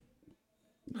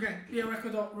Okay, yeah,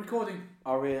 recording.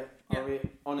 Are we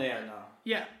on air now?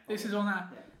 Yeah, this is on air.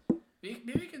 Yeah.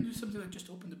 Maybe we can do something like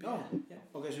just open the beer. Oh, yeah.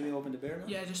 Okay, so we open the beer now?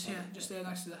 Yeah, just there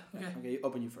next to that. Okay. Okay,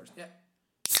 open you first. Yeah.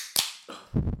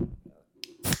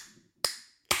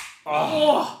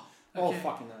 Oh, okay.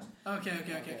 Fucking nice. Okay.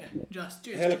 Just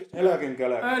cheers.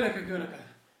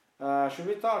 Should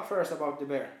we talk first about the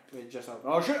beer? We just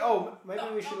maybe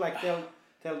we should like tell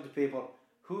the people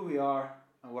who we are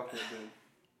and what we're doing.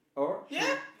 Or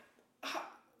yeah,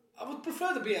 I would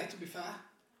prefer the beer, to be fair.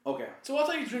 Okay. So what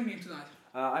are you drinking tonight?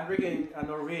 I'm drinking a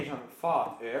Norwegian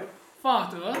fat ale.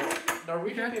 Fat ale?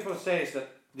 Norwegian people say that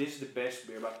this is the best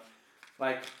beer, but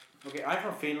like, okay, I'm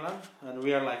from Finland and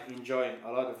we are like enjoying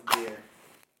a lot of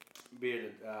beer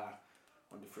that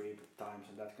on the free times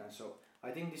and that kind. So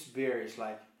I think this beer is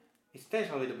like, it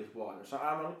tastes a little bit water. So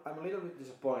I'm a little bit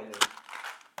disappointed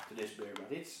to this beer,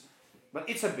 but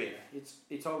it's a beer.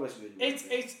 It's always good.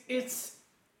 It's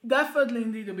definitely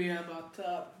indeed a beer, but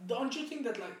don't you think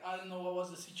that, like, I don't know what was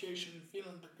the situation in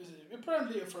Finland, because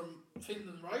apparently you're from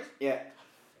Finland, right? Yeah.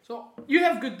 So you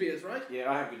have good beers, right?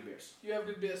 Yeah, I have good beers. You have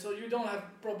good beers, so you don't have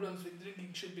problems with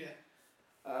drinking shit beer.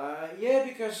 Yeah,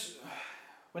 because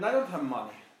when I don't have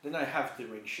money, then I have to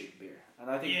drink shit beer, and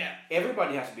I think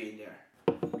everybody has been there.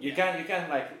 You can't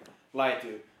like lie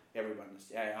to everyone.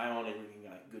 Yeah, I'm only drinking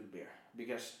like good beer.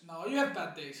 Because no, you have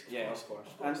bad days. Of course.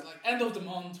 And like end of the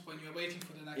month when you're waiting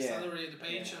for the next salary, the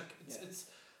paycheck,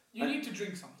 you need to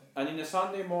drink something. And in the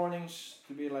Sunday mornings,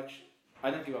 to be like, I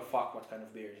don't give a fuck what kind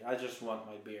of beer. I just want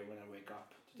my beer when I wake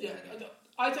up.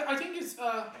 I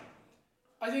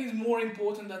think it's more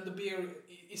important that the beer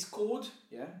is cold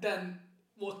than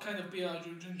what kind of beer are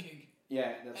you drinking.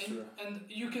 Yeah, that's true. And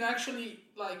you can actually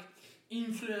like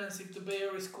influence if the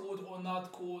beer is cold or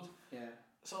not cold. Yeah.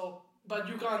 So. But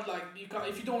you can't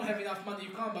if you don't have enough money,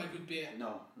 you can't buy good beer.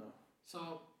 No.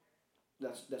 So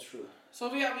that's true.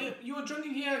 So you were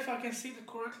drinking here, if I can see it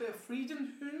correctly, a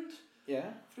Friedenlund.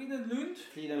 Yeah. Friedenlund.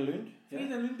 Yeah.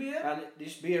 Friedenlund beer. And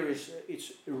this beer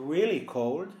it's really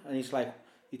cold and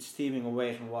it's steaming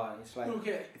away from wine. It's like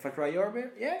if I try your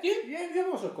beer,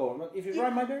 you're also cold. But if you try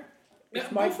my beer, go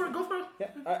for it.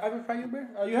 Yeah, I will try your beer.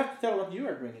 You have to tell what you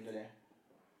are drinking today.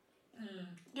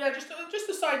 Yeah, just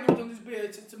a side note on this beer.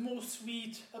 It's a more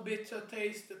sweet, a bit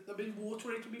taste, a bit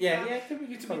watery to be fair. Yeah,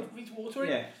 it's a bit watery.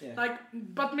 Yeah. Like,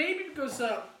 but maybe because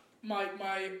my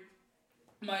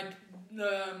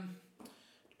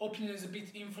opinion is a bit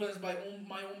influenced by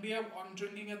my own beer I'm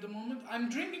drinking at the moment. I'm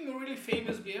drinking a really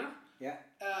famous beer. Yeah.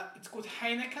 It's called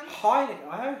Heineken.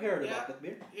 I have heard about that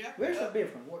beer. Yeah. Where's that beer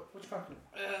from? Which country?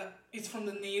 It's from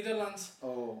the Netherlands.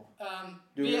 Oh.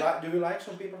 Do you like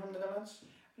some people from the Netherlands?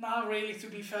 Not really, to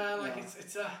be fair. Like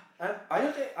it's a. And I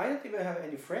don't even have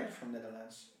any friends from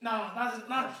Netherlands. No,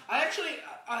 not.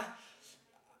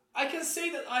 I can say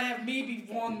that I have maybe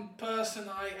one person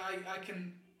I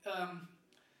can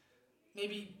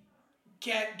maybe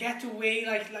get away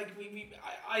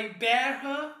I bear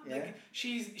her. Yeah. Like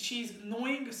she's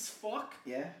annoying as fuck.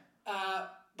 Yeah.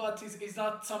 But it's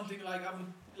not something like I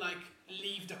would like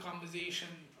leave the conversation.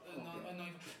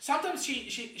 Sometimes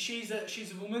she's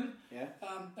a woman. Yeah.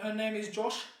 Her name is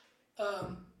Josh.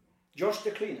 Josh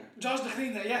the Cleaner. Josh the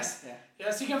Cleaner, yes. Yeah.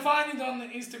 Yes, you can find it on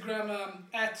Instagram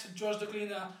at Josh the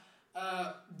Cleaner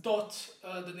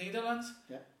the Netherlands.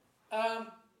 Yeah.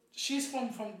 She's from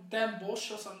Den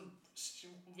Bosch or some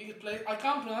weird place. I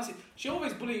can't pronounce it. She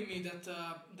always bullied me that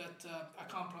I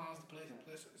can't pronounce the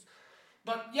places.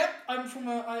 But yeah, I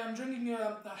am drinking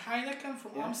a Heineken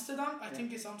from Amsterdam. I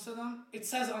think it's Amsterdam. It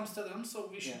says Amsterdam, so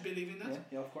we should believe in that.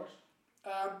 Yeah, of course.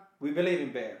 We believe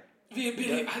in beer. We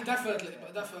believe definitely.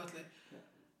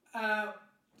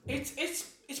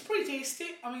 It's pretty tasty.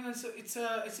 I mean, it's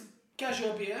a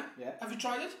casual beer. Yeah. Have you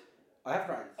tried it? I have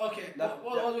tried it. Okay.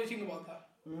 What do you think about that?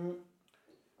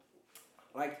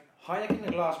 Like Heineken in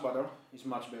a glass bottle is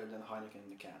much better than Heineken in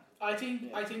the can. I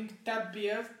think tap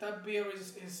beer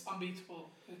is unbeatable.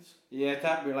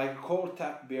 Tap beer, like cold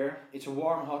tap beer. It's a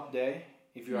warm, hot day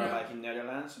if you are like in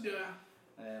Netherlands. Yeah.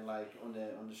 And like on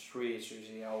the streets, you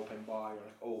see an open bar.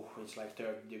 You're like, it's like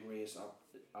 30 degrees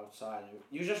outside.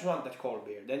 You just want that cold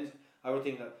beer. Then I would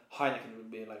think that Heineken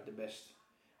would be like the best.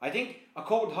 I think a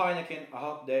cold Heineken, a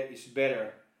hot day, is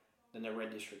better than a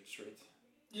Red District Street.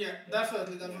 Yeah,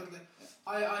 definitely. Yeah.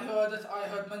 I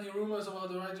heard many rumors about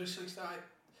the Red District.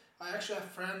 I actually have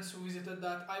friends who visited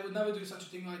that. I would never do such a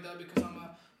thing like that because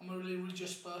I'm a really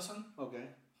religious person. Okay.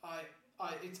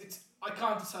 I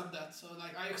can't accept that. So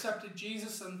like I accepted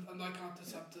Jesus and I can't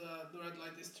accept the red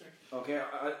light district. Okay,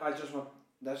 I just want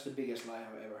That's the biggest lie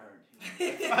I've ever heard.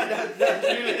 that's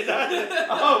really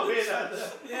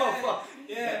fuck.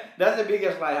 Yeah. That's the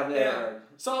biggest lie I've ever heard.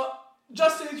 So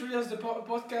just to introduce the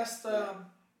podcast,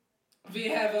 we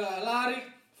have Lari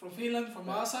from Finland, from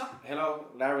Vaasa. Hello,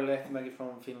 Lari Lehtimäki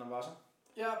from Finland, Vaasa.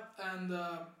 Yeah, and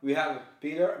we have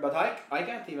Peter, but I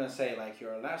can't even say like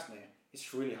your last name.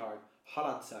 It's really hard.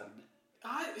 Haladsard.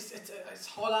 It's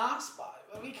whole ass,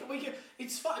 but we can.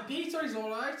 It's fine. Peter is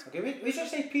alright. Okay, we should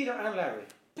say Peter and Larry.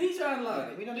 Peter and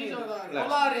Lari. Yeah, we don't Peter need and Lari. last Or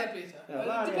Lari and Peter.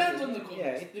 Yeah, It depends on the context.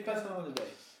 Yeah, it depends on the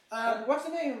day. Um, What's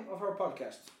the name of our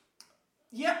podcast?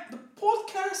 Yeah, the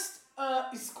podcast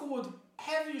is called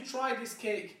 "Have You Tried This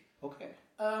Cake?" Okay.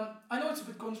 I know it's a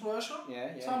bit controversial.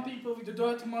 Yeah. Some people with a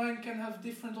dirty mind can have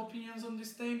different opinions on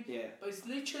this name. Yeah. But it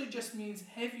literally just means,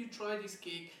 have you tried this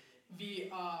cake? We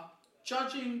are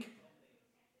judging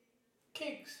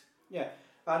cakes. Yeah,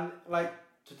 and like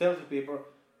to tell the people,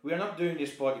 we are not doing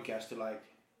this podcast to like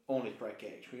only try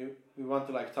cakes. We want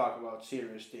to like talk about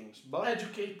serious things, but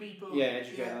educate people. Yeah,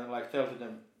 educate and like tell to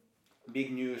them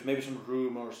big news, maybe some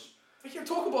rumors. We can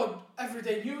talk about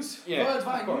everyday news, Yeah,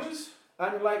 worldwide of course. news.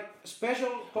 And like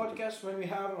special podcasts when we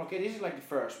have, okay, this is like the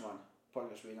first one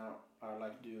podcast we now are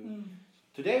like doing.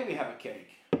 Today we have a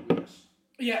cake with us.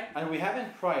 Yeah. And we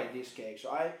haven't tried this cake,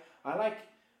 so I'm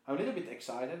a little bit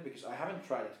excited because I haven't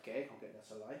tried that cake. Okay,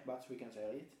 that's a lie, but we can tell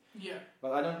it. Yeah.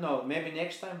 But I don't know. Maybe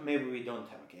next time, maybe we don't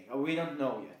have a cake. Or we don't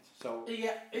know yet. So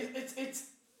yeah, it's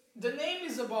the name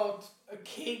is about a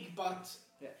cake, but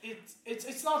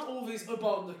it's not always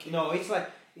about the cake. no, it's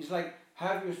like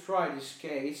have you tried this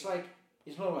cake?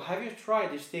 It's not. Have you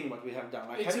tried this thing? What we have done?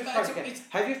 Like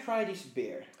have you tried this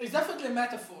beer? It's definitely a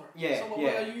metaphor. Yeah. So what we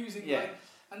are using, Yeah. like,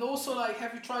 and also like,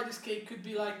 have you tried this cake? Could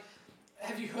be like,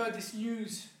 have you heard this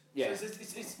news? Yeah. So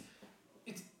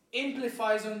it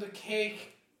amplifies on the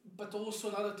cake, but also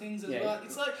on other things as well.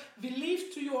 It's like we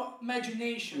leave to your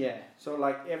imagination. Yeah. So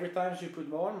like every time you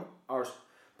put on our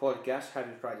podcast, have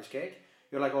you tried this cake?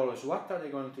 You're like always, what are they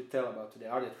going to tell about today?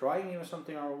 Are they trying even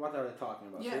something, or what are they talking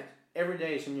about? Yeah. So every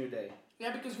day is a new day.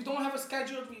 Yeah, because we don't have a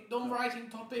schedule. We don't write in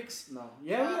topics. No.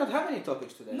 Yeah, we don't have any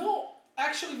topics today. No,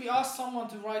 actually, we asked someone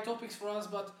to write topics for us,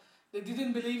 but they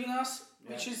didn't believe in us,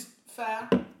 which is fair.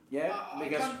 Yeah,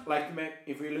 because like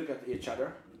if we look at each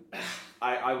other,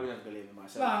 I wouldn't believe in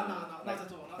myself. No, not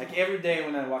at all. Like every day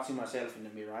when I'm watching myself in the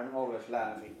mirror, I'm always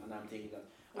laughing and I'm thinking that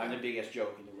I'm the biggest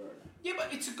joke in the world. Yeah, but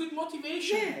it's a good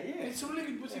motivation. Yeah. It's a really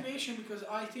good motivation because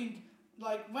I think,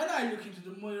 like, when I look into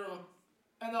the mirror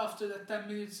and after that 10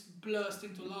 minutes burst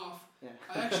into laugh,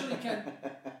 I actually can.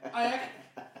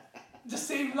 The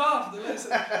same laugh, the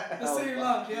same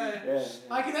laugh, yeah.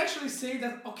 I can actually say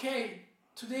that, okay,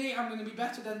 today I'm going to be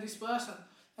better than this person.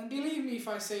 And believe me if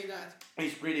I say that.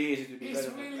 It's pretty easy to be better.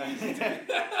 It's really easy to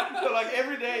be So like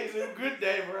every day is a good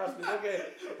day for us. But okay,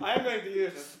 I'm going to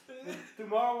use it.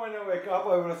 Tomorrow when I wake up,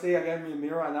 I will see again in the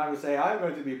mirror and I will say, I'm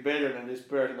going to be better than this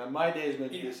person. And my day is going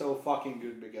to be so fucking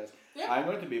good because I'm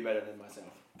going to be better than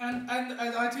myself. And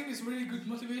I think it's really good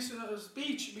motivational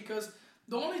speech because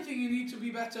the only thing you need to be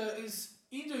better is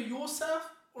either yourself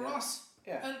or us.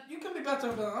 Yeah. And you can be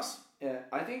better than us. Yeah,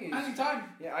 I think it's... Anytime.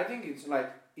 Yeah, I think it's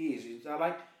like easy. It's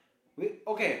like...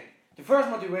 the first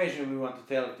motivation we want to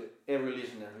tell to every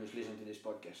listener who's listening to this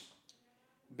podcast.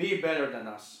 Be better than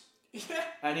us. Yeah.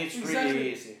 And it's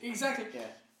really easy. Exactly. Yeah.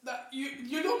 That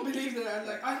you don't believe that.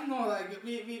 Like, I don't know, like,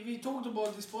 we talked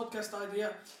about this podcast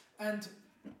idea and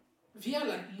we are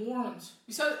like morons.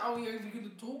 We said, we're going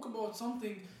to talk about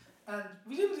something and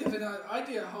we didn't have an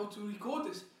idea how to record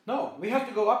this. No, we have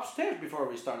to go upstairs before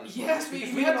we start this. Yes,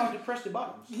 because we don't have know how to press the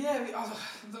buttons. Yeah,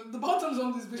 the buttons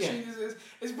on this machine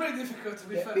is pretty difficult to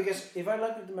be fair. Because if I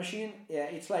look at the machine,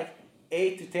 it's like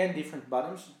 8 to 10 different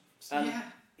buttons. And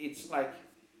it's like,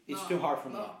 it's too hard for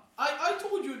me. I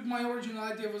told you my original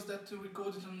idea was that to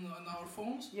record it on our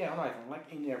phones. Yeah, on iPhone,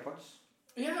 like in AirPods.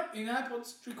 Yeah, in AirPods,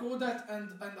 record that and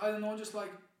I don't know, just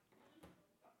like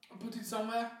put it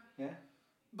somewhere. Yeah.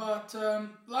 But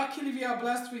luckily we are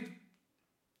blessed with.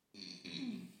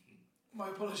 My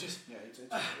apologies. Yeah,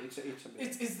 it's a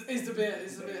bit. It's the beer.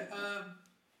 It's the beer.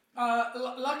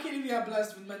 Luckily we are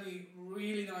blessed with many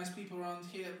really nice people around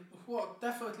here who are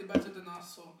definitely better than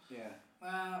us. So yeah.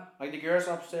 Like the girls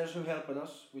upstairs who helped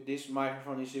us with this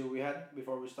microphone issue we had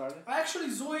before we started. Actually,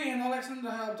 Zoe and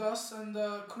Alexander helped us, and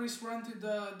Chris rented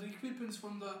the equipment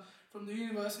from the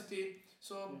university.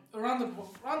 So a round of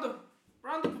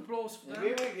applause for them. We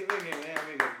give.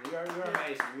 You're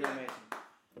amazing. You're amazing.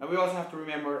 And we also have to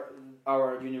remember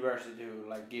our university to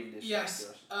like give this. Yes.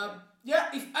 To us.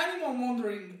 If anyone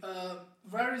wondering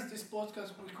where is this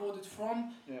podcast recorded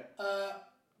from,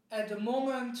 at the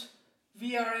moment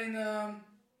we are in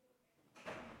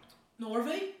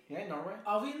Norway? Yeah, Norway.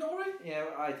 Are we in Norway?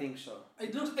 Yeah, I think so.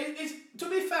 It looks. It's to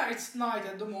be fair, it's night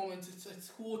at the moment. It's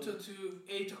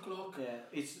 7:45.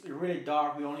 Yeah, it's really dark.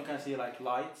 We only can see like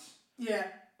lights. Yeah.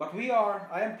 But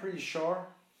I am pretty sure,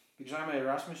 because I'm an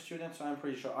Erasmus student, so I'm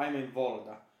pretty sure I'm in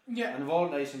Volda. Yeah. And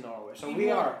Volda is in Norway. So we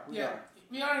are.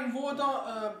 We are in Volda.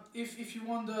 If you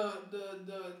want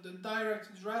the direct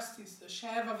address, it's the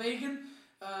Skjævavegen,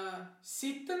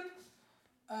 Sitten.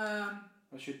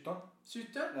 Sytton?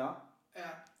 Sytten.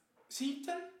 Yeah.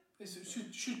 Sitten is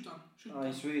Syttan.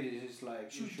 In Swedish it's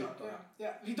like Syttan.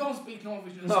 Yeah. We don't speak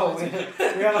Norwegian. No,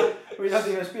 we don't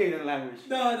even speak the language.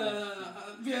 No.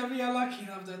 We are lucky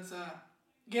enough that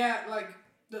like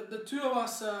the two of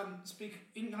us speak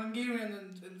in Hungarian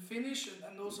and Finnish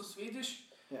and also Swedish.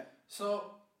 Yeah. So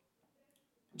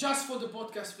just for the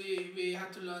podcast we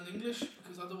had to learn English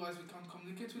because otherwise we can't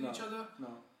communicate with each other.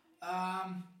 No.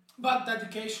 But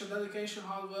dedication,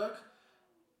 hard work.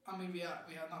 I mean, we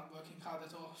are not working hard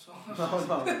at all. So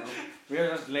No. We are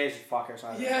just lazy fuckers.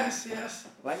 Yes.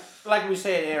 Like we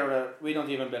say earlier, we don't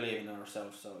even believe in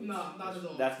ourselves. So no, not at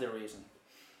all. That's the reason.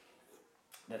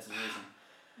 But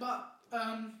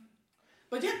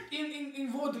yeah,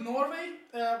 in Volda, Norway.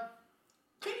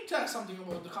 Can you tell us something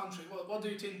about the country? What do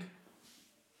you think?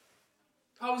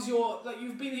 How's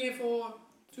you've been here for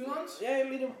 2 months? Yeah,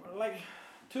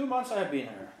 2 months I've been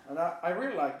here, and I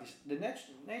really like this. The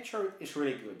nature is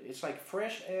really good. It's like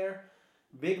fresh air,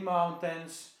 big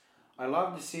mountains. I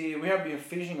love the sea. We have been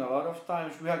fishing a lot of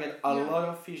times. We have get a lot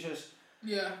of fishes.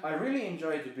 Yeah. I really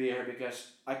enjoy to be here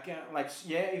because I can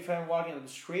if I'm walking on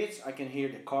the streets I can hear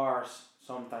the cars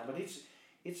sometimes, but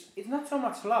it's not so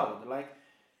much loud. Like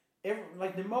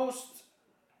the most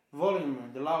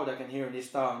volume, the loud I can hear in this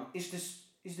town is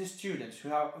the students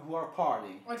who are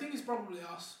partying. I think it's probably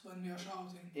us when we are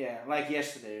shouting. Yeah, like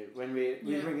yesterday when we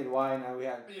drinking wine and we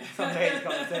had some lady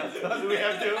come tell us we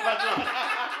have too much wine.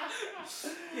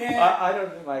 Yeah. I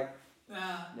don't like.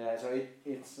 Yeah. So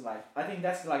it's like I think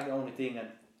that's like the only thing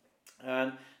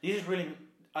and this is really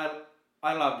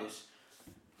I love this.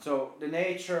 So the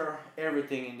nature,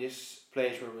 everything in this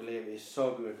place where we live is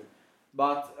so good,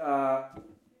 but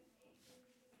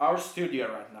our studio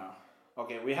right now.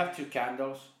 Okay, we have 2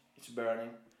 candles. It's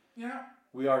burning. Yeah.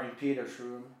 We are in Peter's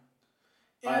room.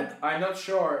 Yeah. I'm not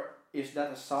sure if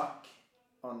that a sock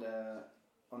on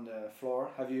the floor.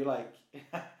 Have you I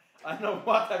don't know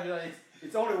what have you done.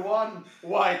 It's only one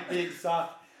white big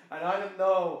sock, and I don't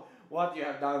know what you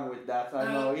have done with that. I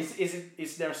don't know.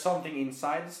 Is there something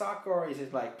inside the sock or is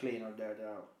it like clean or there?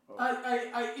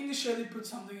 I initially put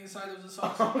something inside of the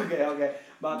socks. okay.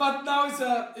 But now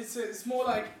it's more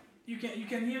like you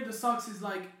can hear the socks is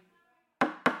like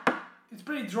it's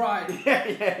pretty dry.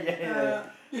 Yeah.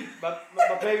 But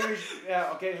maybe we should,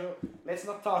 okay, so let's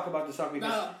not talk about the sock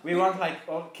because we want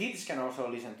all kids can also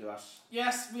listen to us.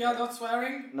 Yes, we are not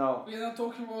swearing. No. We are not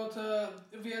talking about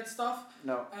weird stuff.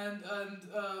 No. And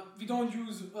we don't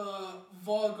use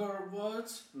vulgar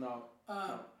words. No.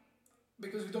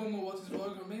 Because we don't know what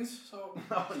vulgar means, so...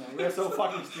 No, we're so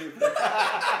fucking stupid.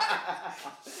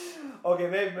 Okay,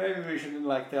 maybe we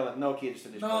shouldn't tell it. No kids to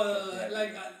this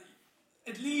podcast.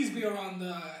 At least be around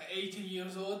 18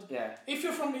 years old. Yeah. If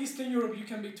you're from Eastern Europe, you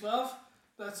can be 12.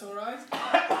 That's alright.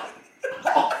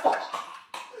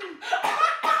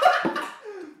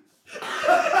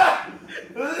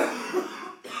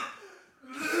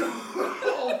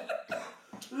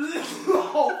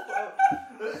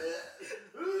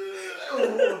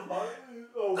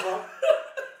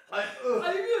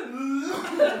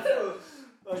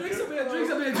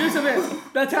 Drinks a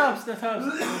bit. That helps.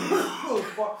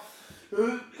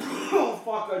 Oh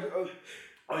fuck!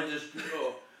 I just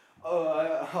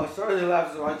I started to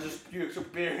laugh, so I just puked some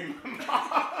beer in my mouth.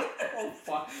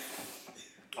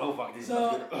 Oh fuck! This is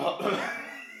not good.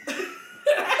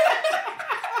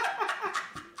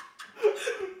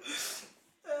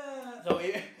 So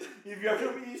if you're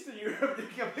from Eastern Europe, you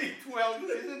can be 12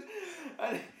 listen,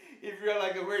 and if you're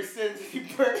like a very sensitive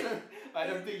person, I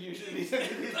don't think you should listen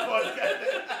to this podcast.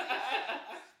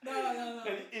 No.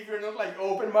 And if you're not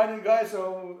open-minded guy,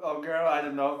 or girl, I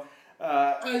don't know.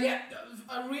 A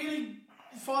really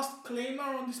fast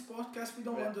claimer on this podcast. We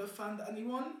don't want to offend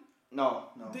anyone.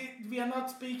 No. We are not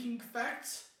speaking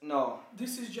facts. No.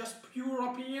 This is just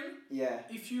pure opinion. Yeah.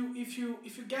 If you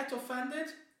get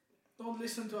offended, don't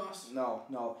listen to us. No.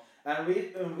 And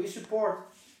we support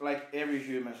every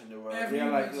humans in the world.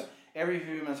 Every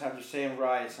humans have the same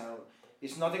rights, and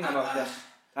it's nothing about that.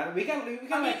 And we can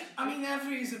I mean,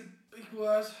 every is a big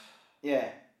word. Yeah.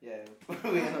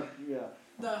 We are not. Yeah.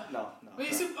 No.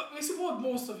 We support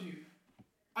most of you.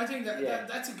 I think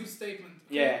that's a good statement.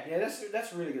 Okay? Yeah.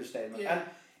 That's a really good statement. Yeah. And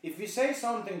if we say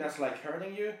something that's like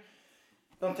hurting you,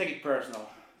 don't take it personal.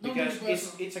 Because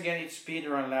it's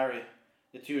Peter and Larry,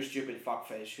 the two stupid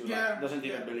fuckface who doesn't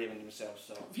even believe in themselves.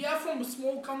 So we are from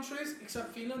small countries,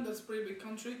 except Finland. That's a pretty big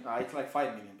country. It's like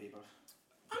 5 million people.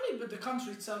 I mean, but the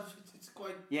country itself, it's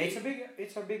quite. Yeah, it's a big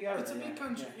area. It's a big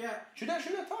country. Yeah. Should I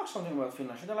talk something about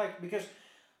Finland? Should I because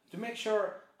to make sure,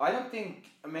 I don't think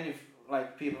many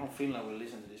people from Finland will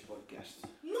listen to this podcast.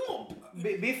 No.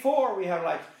 Before we have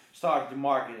started the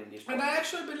marketing this. And I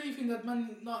actually believe in that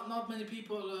not many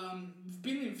people have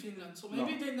been in Finland, so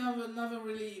maybe they never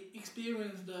really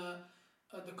experienced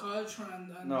the culture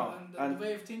and the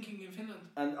way of thinking in Finland.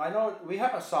 And I know we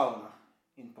have a sauna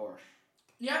in Porsche.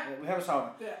 Yeah. We have a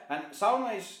sauna. Yeah. And sauna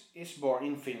is born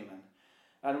in Finland.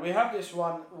 And we have this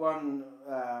one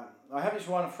I have this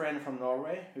one friend from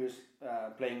Norway who's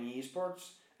playing esports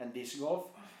and disc golf,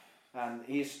 and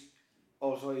he's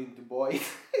also into boys.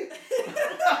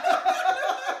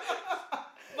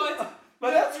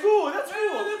 but that's cool. That's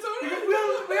cool. That's all right.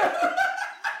 We are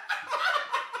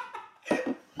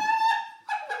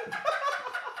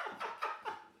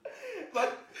but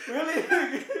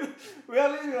we are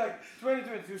living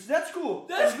 2022. So that's cool.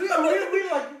 That's we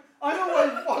like. I don't know why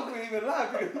the fuck we even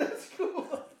laugh. That's cool.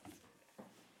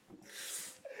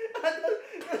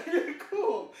 That's really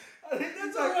cool.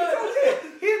 That's okay.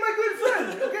 He's my good friend.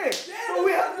 Okay. Yeah, So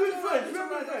we have good friends.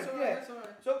 That's all right.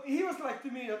 So he was like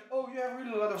to me that, you have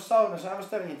really a lot of saunas. I was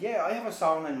telling him, I have a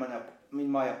sauna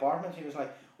in my apartment. He was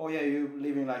like, yeah, you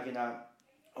living in a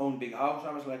own big house.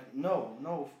 I was like,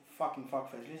 no fucking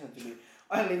fuckface. Listen to me.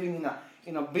 I'm living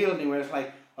in a building where it's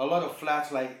a lot of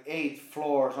flats, 8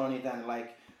 floors on it, and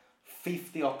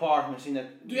 50 apartments in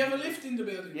it. Do you have a lift in the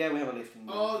building? Yeah, we have a lift in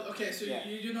the building. Oh, okay. So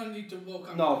you don't need to walk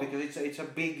up. No, because it's a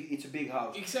big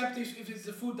house. Except if it's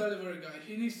the food delivery guy,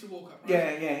 he needs to walk up.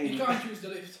 Right? Yeah. He can't use the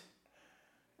lift.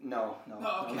 No.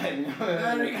 Okay.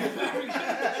 Very good.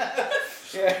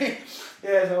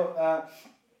 Yeah. So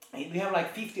we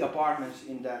have 50 apartments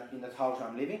in that house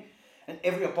I'm living, and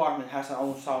every apartment has their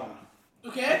own sauna.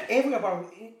 Okay. Every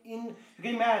apartment you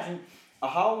can imagine a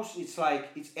house. It's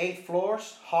 8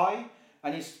 floors high,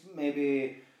 and it's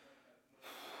maybe,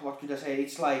 what could I say?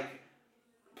 It's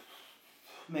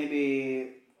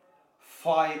maybe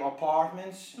 5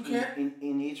 apartments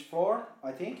in each floor,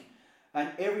 I think. And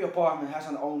every apartment has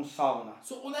an own sauna.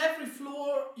 So on every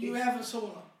floor you have a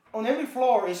sauna? On every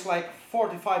floor is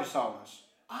 45 saunas.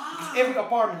 Because every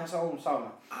apartment has their own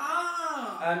sauna.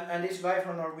 And this guy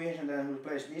from Norwegian who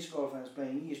plays disc golf and is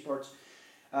playing esports,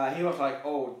 he was like,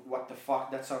 what the fuck,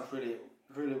 that sounds really,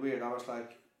 really weird. I was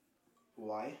like,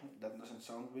 why? That doesn't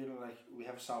sound weird, we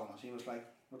have saunas. He was like,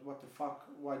 but what the fuck,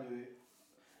 why do we...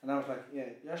 And I was like,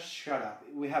 just shut up.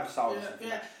 We have saunas.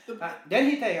 Then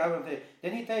he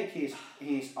take his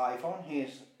iPhone.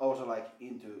 He's also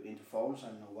into phones. I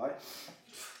don't know why.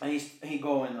 And he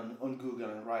go in on Google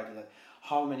and write that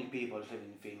how many people is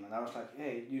living in Finland. I was like,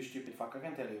 hey, you stupid fuck! I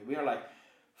can tell you, we are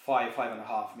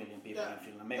 5.5 million people in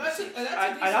Finland. Maybe 6.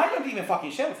 And I don't even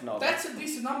fucking shelf know. That's a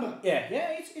decent number.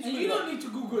 Yeah, it's. And you don't need to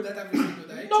Google that every single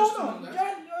day. No.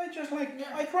 I just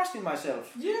I trust in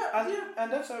myself. Yeah.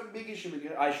 And that's a big issue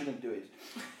because I shouldn't do it.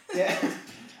 Yeah.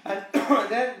 And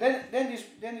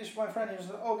then this my friend was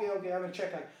like, okay, I will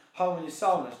check how many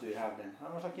saunas do you have then?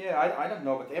 I was like, I don't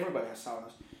know, but everybody has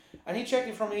saunas. And he checked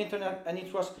it from the internet, and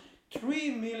it was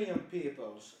 3 million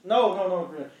people. No,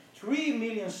 3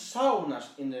 million saunas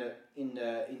in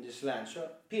this land. So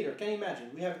Peter, can you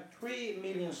imagine? We have 3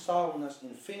 million saunas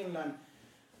in Finland,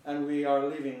 and we are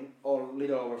living a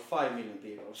little over 5 million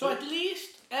people. So at least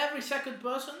every second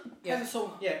person has a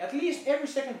sauna. Yeah, at least every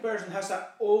second person has their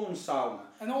own sauna.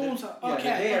 An own sauna.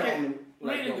 Okay.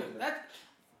 Really good.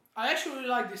 I actually really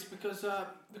like this because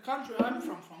the country I'm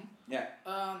from,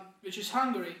 which is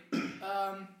Hungary,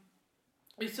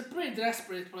 it's a pretty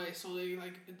desperate place. So they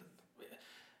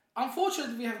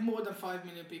unfortunately, we have more than 5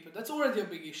 million people. That's already a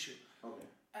big issue. Okay.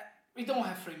 We don't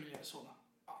have 3 million sauna.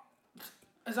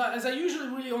 As I usually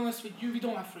really honest with you, we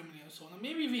don't have 3 million sauna.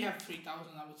 Maybe we have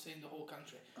 3,000, I would say, in the whole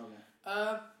country.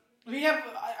 Okay. We have.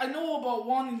 I know about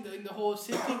one in the whole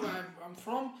city where I'm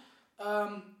from.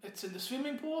 It's in the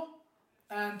swimming pool,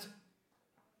 and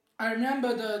I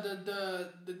remember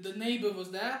the neighbor was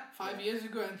there 5 years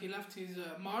ago, and he left his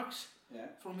marks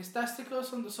from his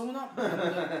testicles on the sauna.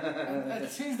 and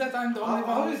since that, I'm the only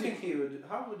one. How do you think he would?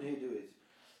 How would he do it?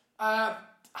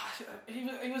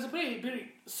 He was a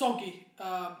very soggy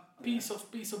piece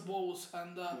of balls,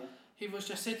 and he was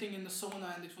just sitting in the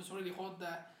sauna, and it was really hot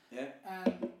there. Yeah.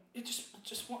 And it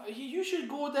he usually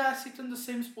go there, sit in the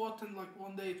same spot, and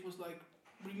one day it was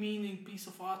remaining piece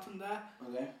of art in there.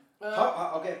 Okay.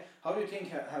 How do you think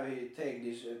have he take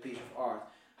this piece of art?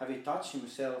 Have he touched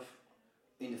himself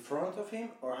in the front of him,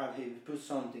 or have he put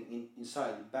something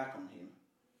inside the back on him?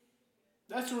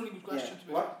 That's a really good question.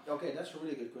 Yeah. What? Okay, that's a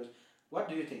really good question. What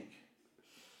do you think?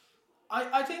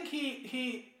 I think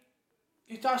he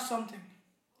touched something.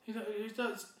 He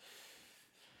does.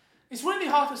 It's really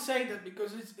hard to say that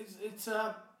because it's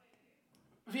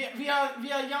we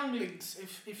are younglings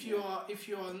if you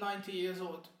are 90 years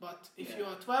old, but if you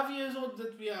are 12 years old,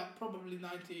 that we are probably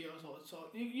 90 years old.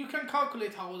 So you can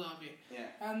calculate how old are we. Yeah.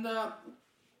 And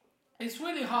it's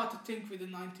really hard to think with a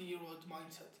 90-year-old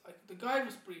mindset. Like the guy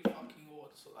was pretty fucking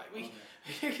old, so like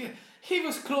he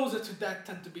was closer to death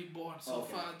than to be born. So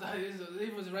far, that he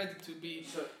was ready to be.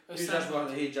 So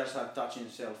he just had touched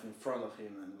himself in front of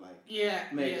him and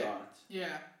like made art.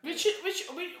 Yeah, which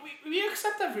we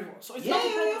accept everyone. So it's not a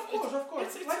problem. Of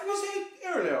course. It's like we said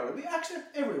earlier, we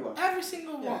accept everyone. Every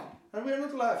single one. And we're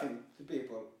not laughing to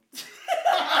people.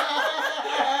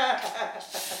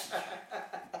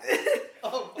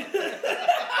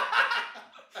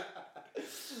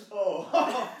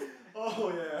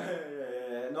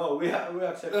 Yeah. No, we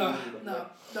accept everyone. No.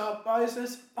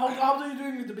 How do you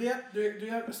doing with the beer? Do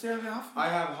you have still enough? I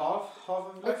have half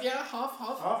of it. Yeah, half.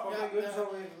 Half, okay, good. Yeah. So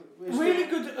we really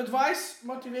good advice,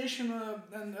 motivation,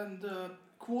 and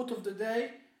quote of the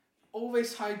day: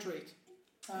 always hydrate.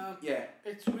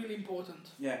 It's really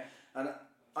important. Yeah, and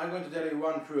I'm going to tell you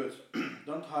one truth: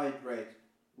 don't hydrate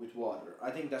with water.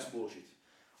 I think that's bullshit.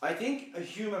 I think a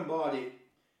human body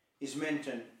is meant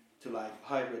to like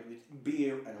hydrate with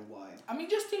beer and wine. I mean,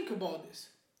 just think about this.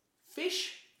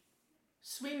 Fish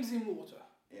swims in water.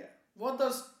 Yeah. What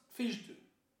does fish do?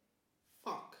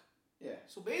 Fuck. Yeah.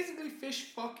 So basically,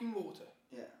 fish fuck in water.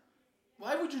 Yeah.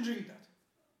 Why would you drink that?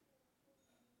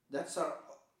 That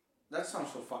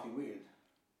sounds so fucking weird.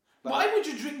 But why would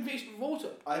you drink water?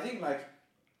 I think like,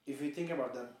 if you think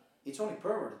about that, it's only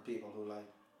perverted people who like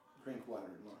drink water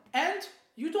more. And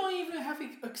you don't even have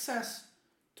access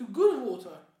to good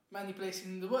water many places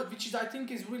in the world, which I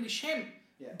think is really shame.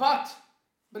 Yeah. But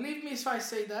believe me if I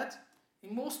say that,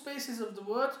 in most places of the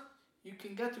world, you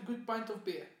can get a good pint of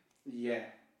beer. Yeah.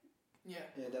 Yeah.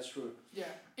 Yeah, that's true.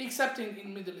 Yeah, except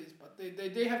in Middle East, but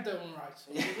they have their own rights.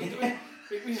 So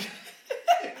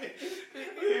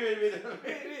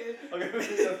Okay, we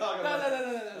don't talk about.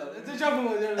 No. It's a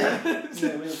jumbo. Yeah,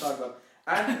 we don't talk about.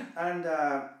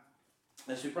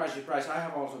 And surprise, I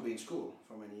have also been in school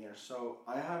for many years, so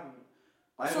I have.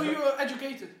 So you are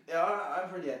educated? Yeah, I'm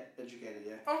pretty educated.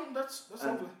 Yeah. Oh, that's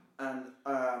lovely. And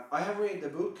I have read the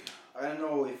book. I don't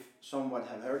know if someone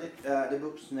have heard it. The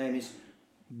book's name is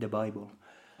The Bible.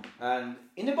 And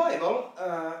in the Bible,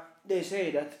 they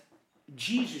say that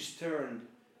Jesus turned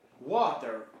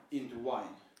water into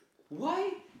wine.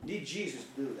 Why did Jesus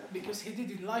do that? Because he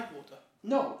didn't like water.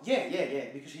 No, yeah,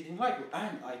 because he didn't like it.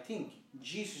 And I think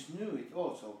Jesus knew it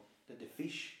also, that the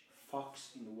fish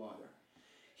fucks in the water.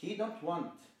 He don't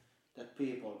want that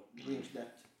people drink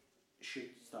that shit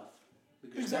stuff.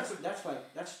 Because exactly.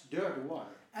 that's dirty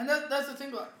water. And that's the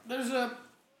thing, like, there's a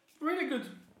really good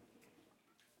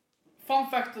fun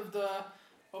fact of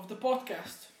the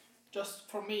podcast, just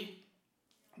for me,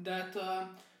 that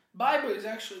Bible is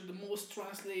actually the most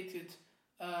translated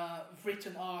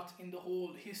written art in the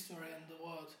whole history and the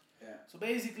world. Yeah. So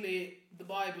basically, the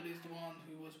Bible is the one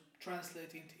who was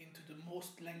translated into the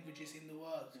most languages in the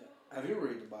world. Yeah. Have you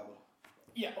read the Bible?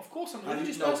 Yeah, of course I'm a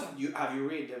religious person. Have you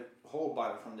read the whole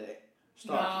Bible from the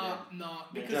start? No,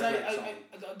 because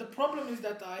the problem is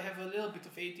that I have a little bit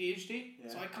of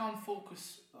ADHD, so I can't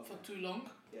focus for too long.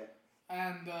 Yeah.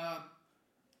 And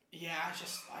I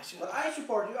just. But I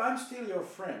support you. I'm still your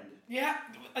friend. Yeah,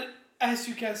 as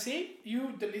you can see,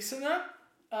 you, the listener,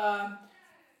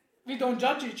 we don't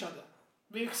judge each other.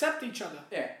 We accept each other.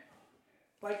 Yeah.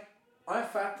 Like, I'm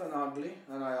fat and ugly,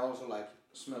 and I also like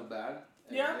smell bad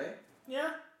every day.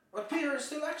 Yeah. But Peter is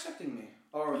still accepting me.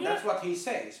 Or that's what he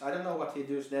says. I don't know what he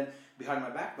does then behind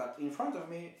my back, but in front of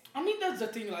me. I mean, that's the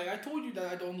thing. Like, I told you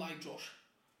that I don't like Josh.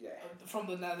 Yeah. From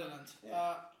the Netherlands.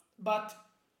 Yeah. But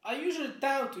I usually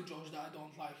tell to Josh that I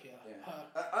don't like her.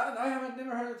 I haven't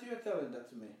never heard you telling that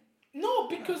to me. No,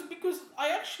 because I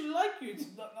actually like you. It's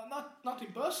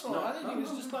nothing personal or anything.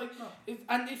 It's just like,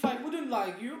 and if I wouldn't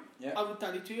like you, I would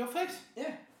tell it to your face.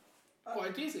 Yeah.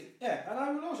 Quite easy. Yeah, and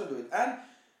I will also do it. And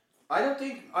I don't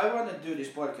think I want to do this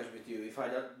podcast with you if I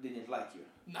didn't like you.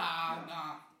 Nah.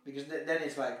 Because then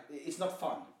it's like, it's not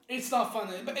fun. It's not fun.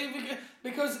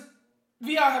 Because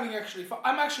we are having actually fun.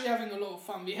 I'm actually having a lot of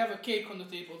fun. We have a cake on the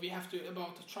table. We have to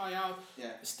try out.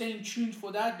 Yeah. Stay tuned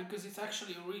for that because it's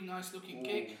actually a really nice looking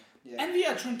cake. Yeah. And we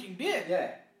are drinking beer.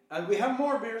 Yeah. And we have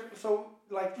more beers, so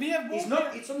like We have more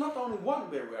it's not only one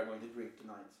beer we are going to drink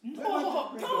tonight. We're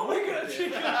gonna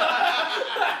drink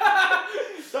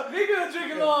we're gonna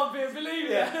drink a lot of beer, believe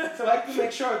me. Yeah. So like to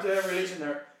make sure to every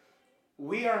listener,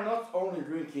 we are not only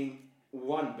drinking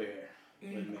one beer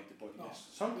when we make the podcast. No.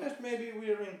 Sometimes maybe we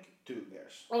drink 2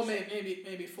 beers. Oh,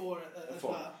 maybe 4 as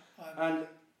well. And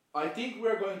I think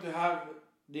we're going to have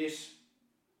this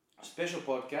special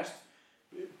podcast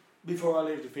before I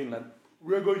leave to Finland.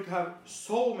 We're going to have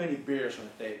so many beers on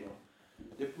the table.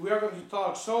 We are going to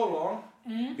talk so long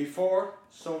before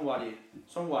someone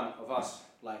of us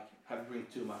like have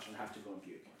drink too much and have to go and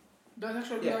puke. That's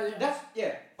actually a good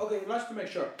idea. Okay, let's to make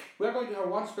sure. We are going to have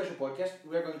one special podcast.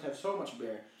 We are going to have so much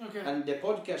beer. Okay. And the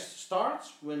podcast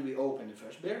starts when we open the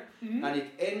first beer, and it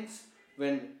ends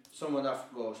when someone else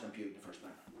goes and puke the first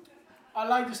time. I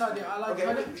like this idea. I like.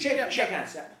 Okay, shake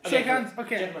hands. Yeah. Shake hands.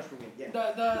 Okay. Gentlemen's agreement.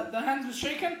 Yeah. The hands were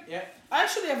shaken. Yeah. I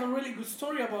actually have a really good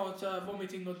story about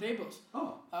vomiting on tables.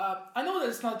 Oh. I know that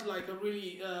it's not like a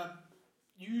really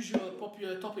usual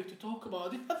popular topic to talk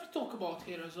about it, but we talk about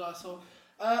here as well. So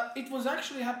it was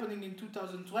actually happening in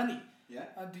 2020. Yeah.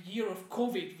 The year of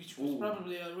COVID, which was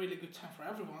probably a really good time for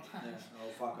everyone. Yeah. Oh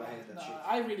fuck! I hate that shit.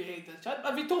 I really hate that shit.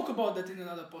 But we talk about that in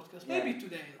another podcast. Maybe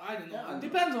today. I don't know. Yeah, it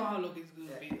depends on how long it's going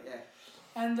to be. Yeah.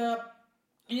 And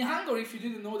in Hungary, if you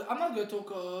didn't know that, I'm not going to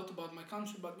talk a lot about my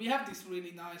country, but we have this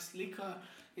really nice liquor.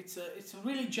 It's a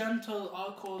really gentle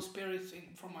alcohol spirits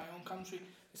from my own country.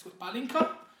 It's called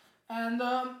palinka, and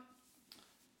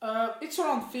it's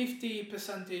around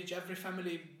 50%. Every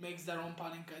family makes their own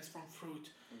palinka. It's from fruit.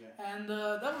 Okay. And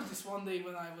that was this one day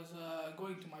when I was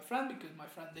going to my friend, because my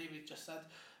friend David just said,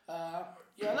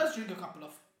 let's drink a couple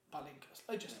of palinkas.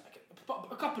 I just like it.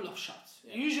 A couple of shots.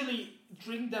 Yeah. Usually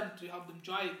drink them to help them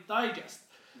digest.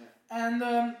 Yeah. And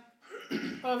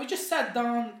we just sat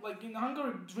down. Like in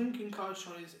Hungary, drinking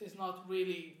culture is not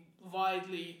really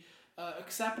widely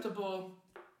acceptable.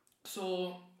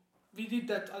 So we did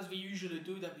that as we usually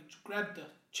do. That we grabbed the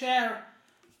chair,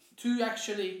 2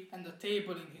 actually, and the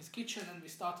table in his kitchen, and we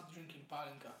started drinking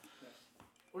palinka.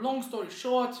 Yeah. Long story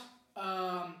short,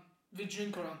 we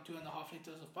drink around 2.5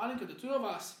 liters of palinka, the 2 of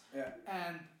us. Yeah.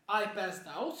 And I passed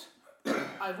out.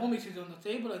 I vomited on the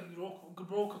table and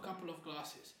broke a couple of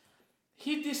glasses.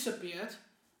 He disappeared,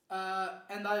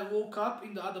 and I woke up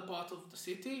in the other part of the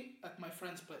city at my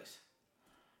friend's place.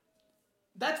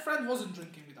 That friend wasn't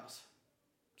drinking with us.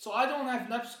 So I don't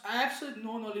have absolutely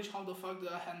no knowledge how the fuck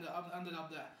I ended up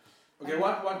there. Okay,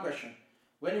 one question.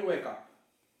 When you wake up,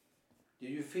 do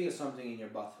you feel something in your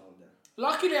butthole then?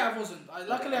 Luckily I wasn't. I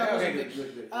wasn't.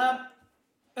 Good.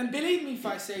 And believe me if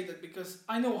I say that, because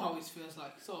I know how it feels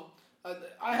like. So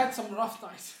I had some rough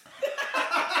nights.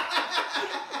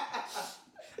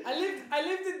 I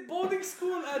lived in boarding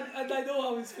school and I know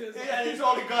how it feels like. Yeah, it's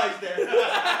all the guys there.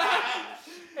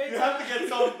 You have to get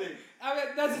something. I mean,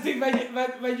 that's the thing,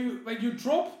 when you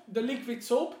drop the liquid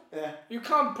soap, you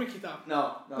can't prick it up.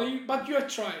 No. But you are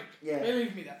trying. Yeah.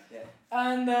 Believe me that. Yeah.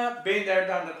 And been there,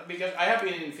 done that, because I have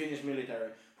been in Finnish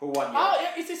military for 1 year. Oh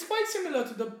yeah, it's quite similar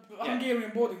to the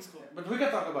Hungarian boarding school. But we can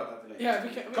talk about that later. Yeah, we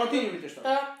can. Continue with your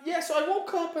story. So I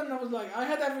woke up and I was like, I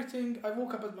had everything. I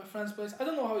woke up at my friend's place. I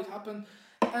don't know how it happened,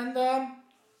 and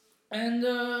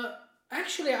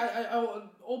actually I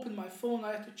opened my phone.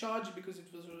 I had to charge it because it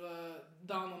was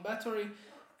down on battery,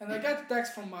 and I got a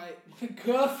text from my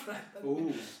girlfriend.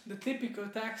 Ooh. The typical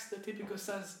text. The typical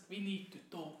says, "We need to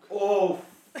talk." Oh.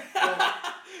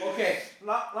 Okay.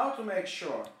 Now to make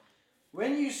sure.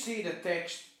 When you see the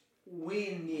text,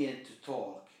 "We need to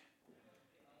talk,"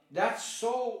 that's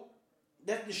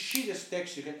the shittest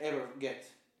text you can ever get.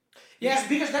 Yeah,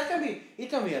 because it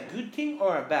can be a good thing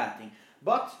or a bad thing,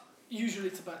 but usually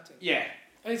it's a bad thing. Yeah,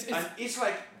 it's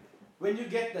like when you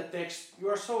get the text, you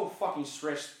are so fucking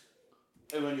stressed.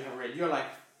 When you have read, you're like,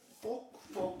 fuck.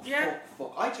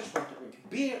 I just want to drink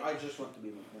beer. I just want to be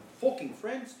with my fucking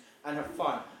friends and have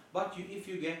fun. But if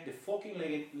you get the fucking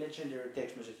legendary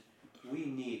text message, "We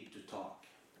need to talk."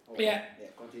 Okay.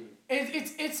 Yeah. Continue.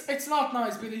 It's not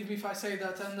nice, believe me if I say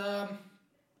that, and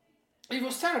it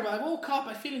was terrible. I woke up,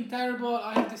 I'm feeling terrible.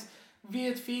 I have this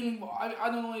weird feeling. I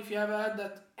don't know if you ever had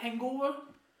that hangover.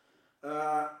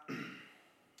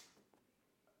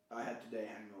 I had today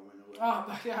hangover.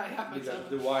 Yeah, it happens. Because of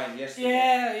the wine yesterday.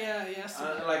 Yeah,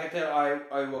 yesterday. Like I tell,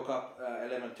 I woke up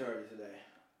 11:30 today.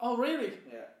 Oh really?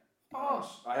 Yeah. Oh.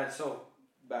 I had so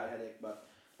bad headache, but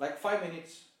like 5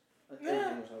 minutes.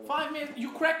 Yeah, 5 minutes. You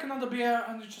crack another beer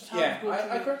and you just have to go.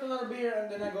 I crack another beer and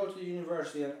then I go to the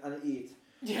university and eat.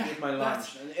 Yeah, eat my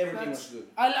lunch, and everything was good.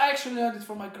 I actually learned it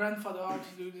from my grandfather how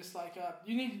to do this. Like,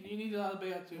 you need a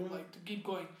beer to to keep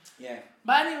going. Yeah.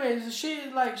 But anyways,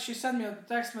 she sent me a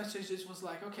text message. It was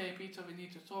like, okay, Peter, we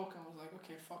need to talk. I was like,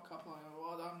 okay, fuck up, like,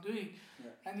 what I'm doing.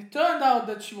 Yeah. And it turned out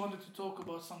that she wanted to talk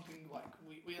about something like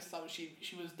we established.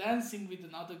 She was dancing with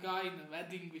another guy in a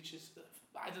wedding, which is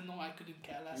I don't know. I couldn't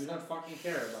care less. You don't fucking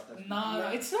care about that. No,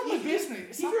 it's not my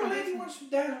business. If your lady wants to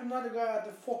dance with another guy at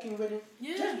the fucking wedding,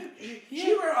 Yeah.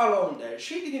 she were alone there.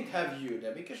 She didn't have you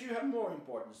there because you have more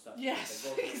important stuff. Yes,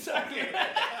 exactly.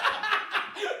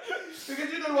 Because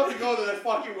you don't want to go to that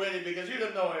fucking wedding because you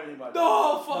don't know anybody.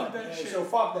 No, fuck that shit. So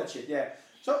fuck that shit, yeah.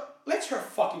 So let her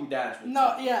fucking dance with No,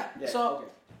 someone. yeah. So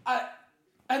okay.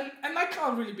 and I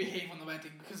can't really behave on a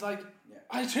wedding because like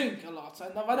I drink a lot,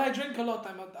 and when I drink a lot,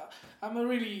 I'm a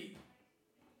really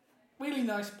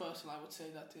nice person. I would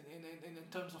say that in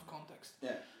terms of context.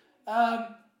 Yeah.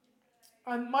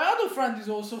 And my other friend is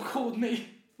also called me,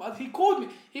 but he called me.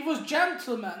 He was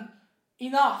gentleman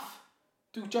enough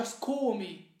to just call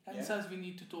me and says we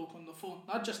need to talk on the phone,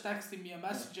 not just texting me a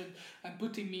message and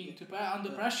putting me under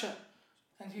pressure.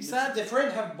 And he said the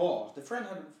friend had balls. The friend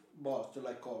had balls to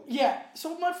like call you. Yeah.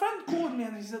 So my friend called me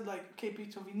and he said like, okay,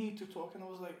 Peter, we need to talk. And I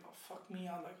was like, oh, fuck me.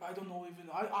 I don't know even.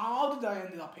 How did I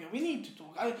end up here? We need to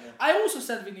talk. I also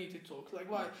said we need to talk. Like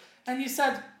why? And he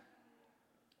said,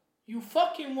 you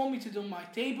fucking want me to do my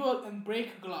table and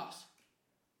break a glass.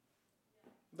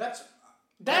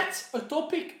 That's a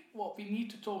topic what we need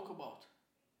to talk about,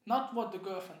 not what the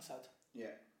girlfriend said.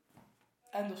 Yeah.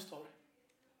 End of story.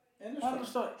 End of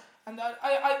story. And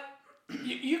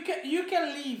you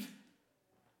can leave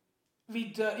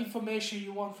with the information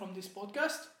you want from this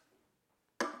podcast,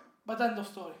 but end of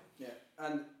story. Yeah.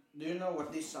 And do you know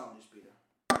what this sound is, Peter?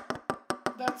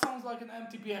 That sounds like an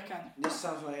empty beer can. This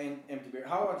sounds like an empty beer.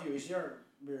 How about you? Is your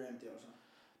beer empty also?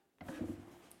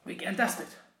 We can test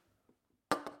it.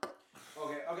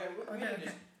 Okay.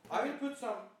 I will put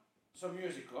some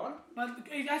music on. But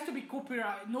it has to be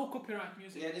no copyright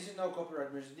music. Yeah, this is no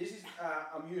copyright music. This is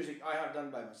a music I have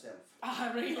done by myself.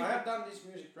 Ah, really? I have done this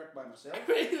music track by myself.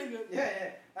 Really good.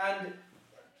 Yeah. And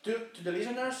to the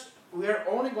listeners, we are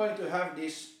only going to have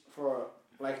this for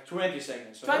like 20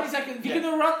 seconds. So 20 seconds. We're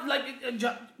gonna run like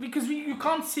because you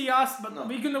can't see us, but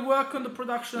we're gonna work on the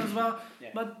production as well. Yeah.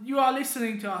 But you are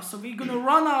listening to us, so we're gonna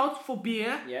run out for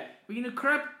beer. Yeah. We're gonna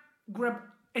grab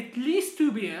at least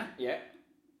 2 beer. Yeah.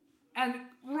 And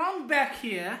run back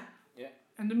here. Yeah.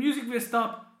 And the music will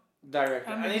stop.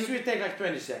 Directly. And this will take like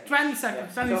 20 seconds. 20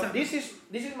 seconds. Yeah. 20 so seconds.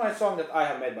 this is my song that I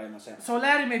have made by myself. So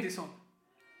Larry made this song.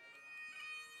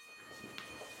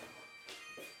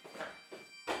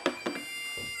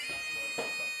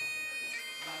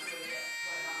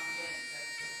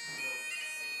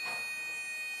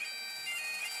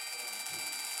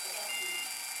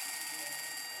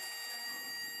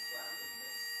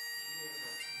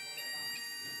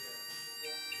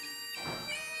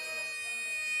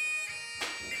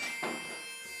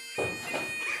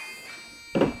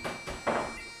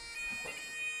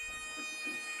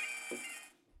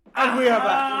 And we are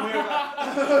back.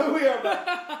 We are back.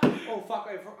 Oh fuck!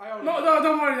 I only. No,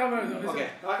 don't worry. Okay,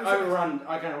 I will run.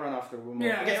 I can run after one more.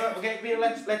 Yeah. Okay. Beer.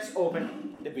 Let's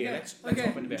open the beer. Yeah. Let's Okay.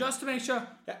 open the beer. Just to make sure.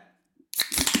 Yeah.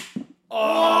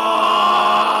 Oh.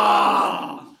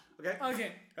 Okay.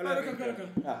 Okay. Hello. Go.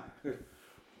 Yeah. Good.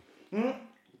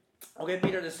 Okay,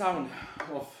 Peter. The sound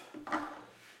of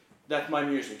that my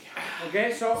music.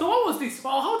 Okay, so. So what was this?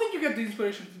 How did you get the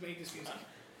inspiration to make this music?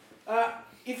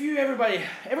 If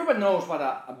everybody knows what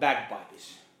a bagpipe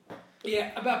is.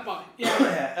 Yeah, a bagpipe.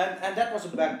 Yeah. and that was a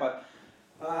bagpipe.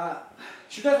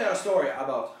 Should I tell a story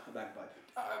about a bagpipe?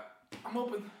 I'm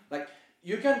open. Like,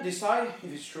 you can decide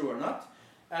if it's true or not,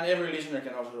 and every listener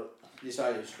can also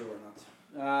decide if it's true or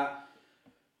not.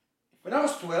 When I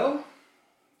was 12,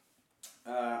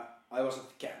 I was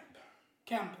at camp.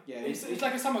 Camp? Yeah. It's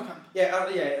like a summer camp.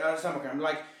 Yeah, summer camp.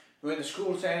 Like, when the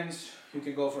school ends, you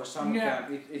can go for a summer camp.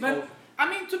 I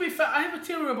mean, to be fair, I have a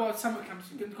theory about summer camps.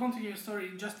 You can continue your story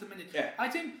in just a minute. Yeah. I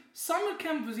think summer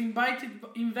camp was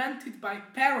invented by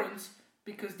parents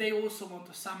because they also want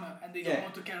a summer and they don't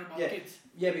want to care about kids.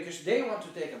 Yeah, because they want to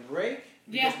take a break.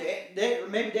 Because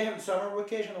maybe they have summer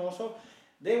vacation also.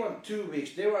 They want 2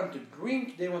 weeks. They want to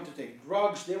drink. They want to take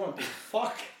drugs. They want to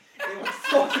fuck. They want to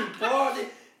fucking party.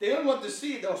 They don't want to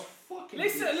see those fucking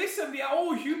Listen, we are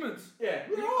all humans. Yeah,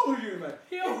 we're all human.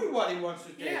 Everybody wants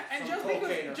to take and some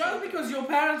cocaine just because your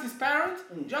parent is parent,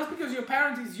 just because your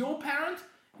parent is your parent,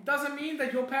 it doesn't mean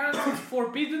that your parent is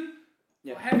forbidden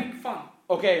for having fun.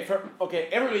 Okay,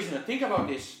 every listener, think about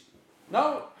this.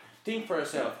 Now, think for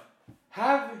yourself.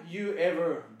 Have you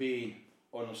ever been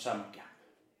on a summer camp?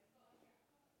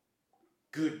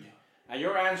 good. And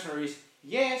your answer is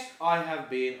yes, I have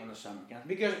been on a summer camp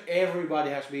because everybody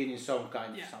has been in some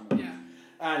kind of summer camp.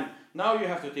 And now you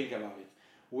have to think about it.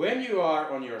 When you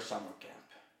are on your summer camp,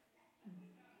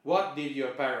 what did your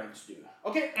parents do?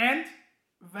 Okay. And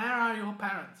where are your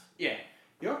parents? Yeah,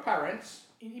 your parents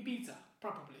in Ibiza,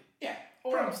 probably. Yeah.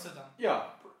 Or Amsterdam. Yeah,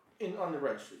 on the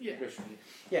registry. Yeah.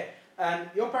 Yeah, and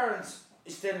your parents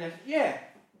is telling us, yeah,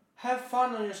 have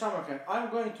fun on your summer camp. I'm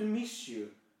going to miss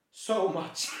you so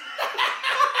much.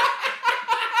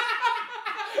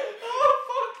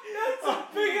 That's so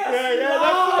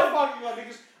fucking funny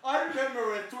because I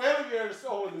remember a 12 years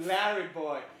old Larry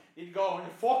boy he'd go on a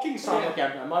fucking summer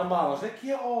camp and my mom was like,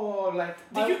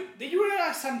 Did you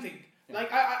realize something? Yeah.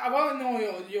 Like I want to know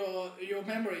your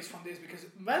memories from this because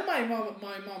when my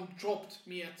mom dropped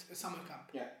me at a summer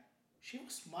camp, she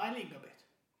was smiling a bit.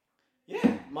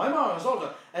 Yeah, my mom was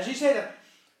also, and she said that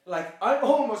like I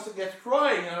almost get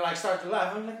crying and like start to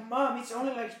laugh. I'm like, Mom, it's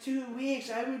only like 2 weeks.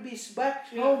 I will be back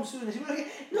home soon. And she was like,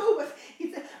 no, but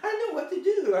I know what to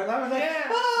do. And I was like,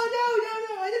 oh no,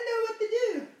 I don't know what to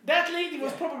do. That lady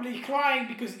was probably crying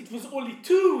because it was only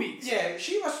 2 weeks. Yeah,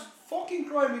 she was fucking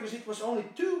crying because it was only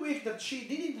 2 weeks that she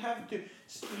didn't have to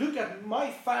look at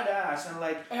my fat ass and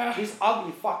like his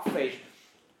ugly fuck face.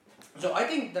 So I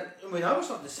think that when I was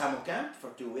at the summer camp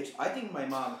for 2 weeks, I think my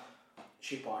mom,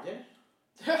 she partied.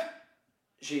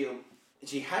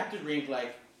 she had to drink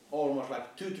like almost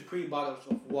like 2 to 3 bottles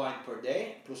of wine per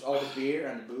day, plus all the beer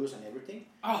and the booze and everything.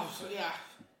 Oh, so yeah.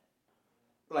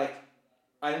 Like,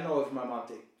 I don't know if my mom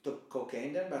took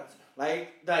cocaine then, but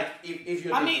like if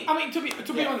you. I mean,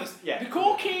 to be honest, the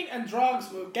cocaine and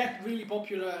drugs will get really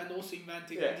popular and also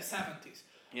invented in the 70s.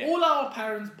 Yeah. All our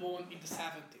parents born in the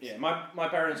 70s. Yeah, my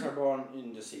parents are born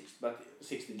in the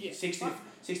 60s,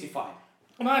 65.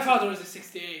 My father is a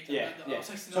 68. Yeah.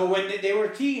 So when they were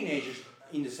teenagers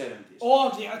in the 70s. Oh,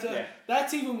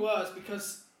 that's even worse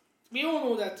because we all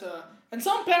know that, and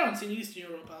some parents in Eastern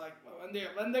Europe are like,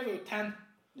 when they were 10,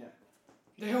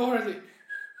 they already.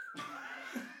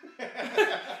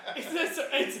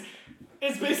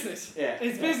 it's business. Yeah.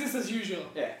 It's business as usual.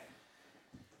 Yeah.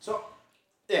 So,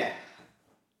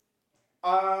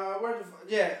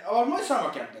 my summer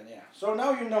camp then, So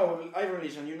now you know, Ivory,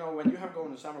 and you know when you have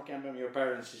gone to summer camp and your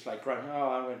parents is like crying, oh,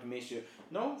 I'm going to miss you.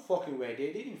 No fucking way,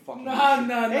 they didn't fucking miss you.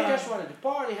 They just wanted to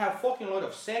party, have fucking lot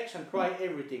of sex and try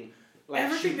everything. Like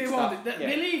everything they wanted.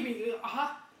 Believe me,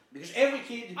 Because every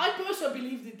kid... I personally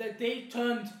believe that they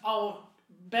turned our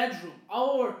bedroom,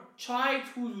 our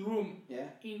childhood room,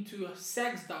 into a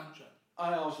sex dungeon.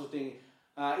 I also think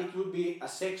it would be a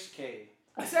sex cave.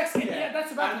 A sex cave,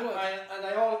 that's about the word. And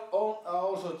I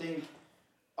also think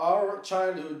our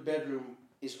childhood bedroom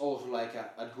is also like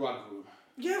a drug room.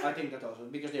 Yeah. I think that also,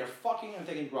 because they are fucking and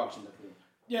taking drugs in that room.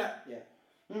 Yeah. Yeah.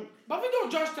 But we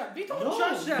don't judge them. We don't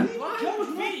judge them. Why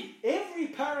would we? Every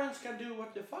parents can do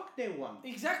what the fuck they want.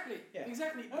 Exactly.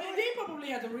 Exactly. They probably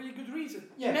had a really good reason.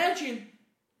 Yeah. Imagine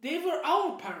they were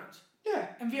our parents. Yeah.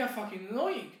 And we are fucking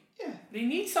annoying. Yeah. They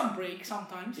need some break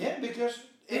sometimes. Yeah, because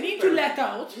they need to let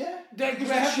out. Yeah. Because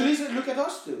they have to listen, look at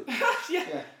us too.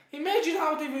 Yeah. Imagine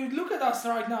how they would look at us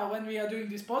right now when we are doing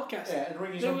this podcast. Yeah, and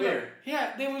drinking some beer.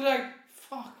 They were like,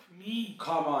 fuck me.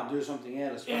 Come on, do something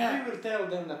else. But we will tell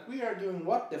them that we are doing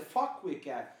what the fuck we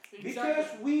can. Exactly. Because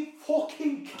we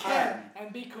fucking can.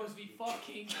 And because we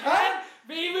fucking can,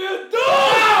 we will do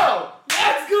it!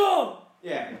 Let's go!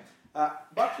 Yeah.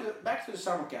 Back to the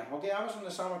summer camp. Okay, I was on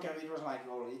the summer camp. It was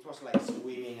like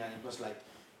swimming and it was like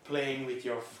playing with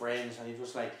your friends and it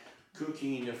was like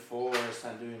cooking in the forest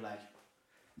and doing like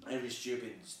every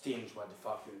stupid things what the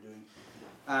fuck you're doing.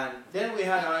 And then we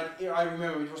had I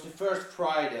remember it was the first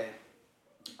Friday.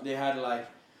 They had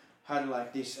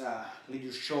this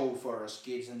little show for us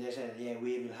kids and they said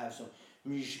we will have some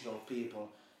musical people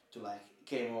to like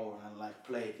came over and like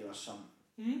play to us some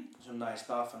nice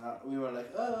stuff and we were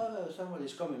like, oh,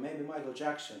 somebody's coming, maybe Michael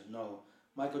Jackson. No,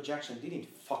 Michael Jackson didn't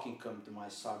fucking come to my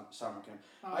summer camp.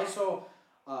 I saw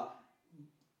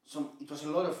it was a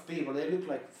lot of people, they looked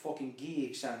like fucking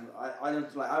geeks and I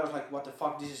was like, what the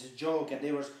fuck, this is a joke, and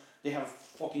they have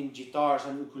fucking guitars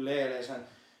and ukuleles and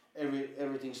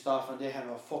everything stuff and they have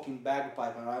a fucking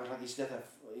bagpipe and I was like, is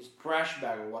trash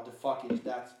bag or what the fuck is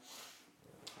that?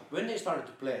 When they started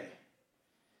to play,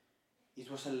 it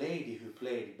was a lady who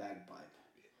played the bagpipe.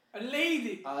 A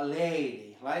lady? A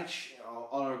lady, like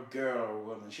or a girl or a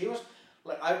woman. She was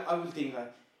like, I would think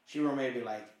like she was maybe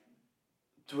like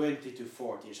 20 to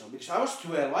 40 or so, because I was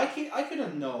 12. I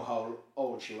couldn't know how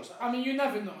old she was. I mean, you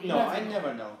never know.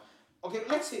 Never know. Okay,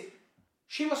 let's see.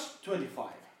 She was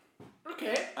 25.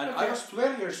 Okay. And I was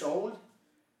 12 years old,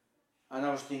 and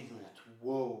I was thinking that,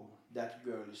 whoa, that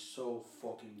girl is so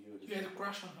fucking beautiful. You had a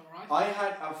crush on her, right? I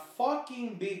had a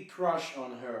fucking big crush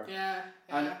on her. Yeah.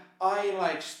 And I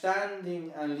like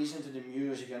standing and listen to the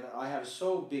music, and I have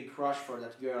so big crush for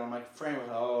that girl. And my friend was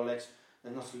like, "Oh, let's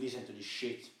not listen to this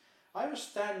shit." I was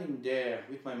standing there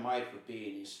with my micro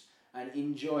penis and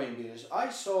enjoying this. I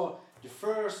saw the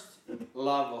first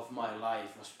love of my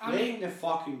life was playing the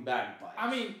fucking bagpipes. I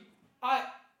mean,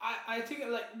 I think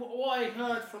like what I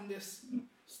heard from this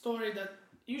story that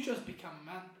you just become a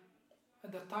man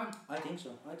at that time. I think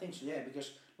so, yeah,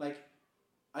 because like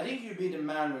I think you be the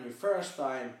man when you first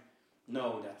time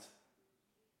know that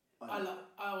I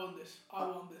want this.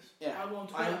 Yeah,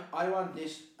 I want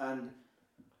this, and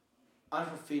I'm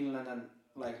from Finland, and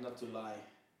like, not to lie,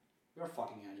 we're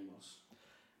fucking animals.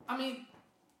 I mean,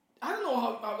 I don't know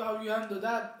how you handle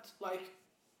that. Like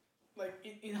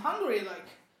in Hungary, like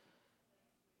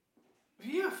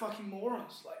we are fucking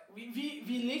morons. Like we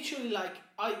literally, like,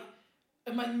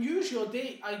 in my usual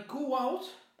day, I go out,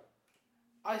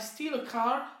 I steal a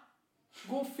car,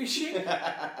 go fishing,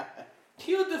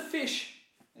 kill the fish.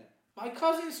 Yeah. My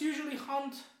cousins usually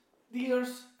hunt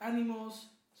deers, animals,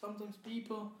 sometimes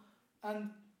people, and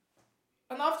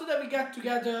after that we get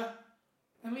together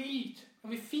and we eat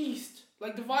and we feast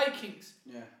like the Vikings.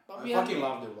 Yeah, but I fucking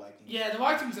love the Vikings. Yeah, the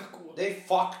Vikings are cool. They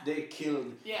fuck, they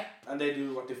killed, yeah, and they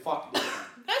do what the fuck they want.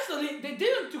 They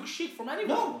didn't took shit from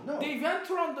anyone. No. They went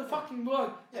around the fucking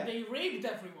world and Yeah. they raped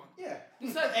everyone. Yeah.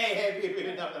 It's like,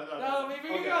 Hey, no. no, we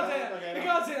can't say that. We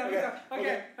can't say that.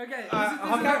 Okay.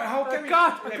 How can we...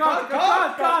 Cut.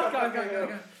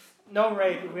 No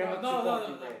rape, we are not No.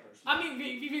 supporting rapers. I mean,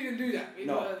 we didn't do that.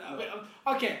 No.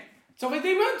 Okay, so when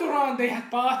they went around, they had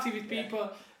party with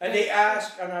people. And they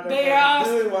asked another They person, asked,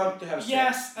 do you want to have sex?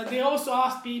 Yes, and they also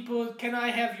asked people, can I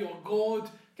have your gold?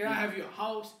 Can I have your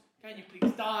house? Can you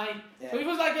please die? Yeah. So it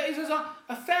was like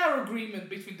a fair agreement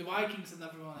between the Vikings and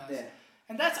everyone else. Yeah.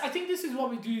 And I think this is what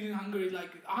we do in Hungary.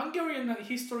 Like, Hungarian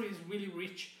history is really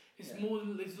rich. It's more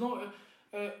than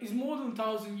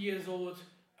 1,000 years old,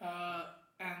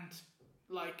 and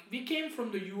like we came from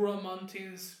the Ural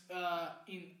Mountains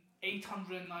in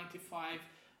 895.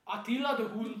 Attila the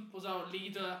Hun was our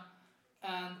leader,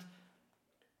 and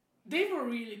they were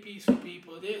really peaceful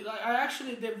people.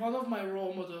 They're one of my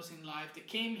role models in life. They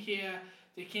came here.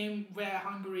 They came where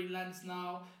Hungary lands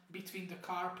now, between the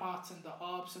Carpats and the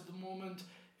Alps at the moment,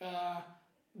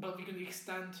 but we're gonna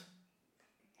extend,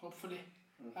 hopefully.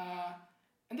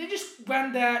 And they just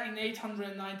went there in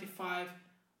 895,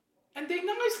 and they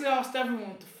nicely asked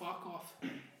everyone to fuck off,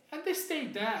 and they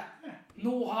stayed there. Yeah.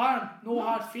 No harm, no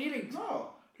hard feelings. No.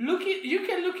 You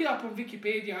can look it up on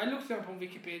Wikipedia. I looked it up on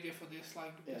Wikipedia for this,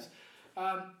 because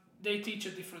they teach a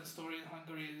different story in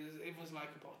Hungary. It was like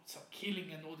about some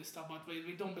killing and all this stuff, but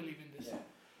we don't believe in this. Yeah.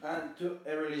 And to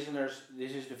every listeners,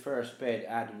 this is the first paid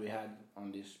ad we had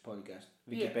on this podcast.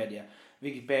 Wikipedia. Yeah.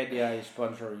 Wikipedia is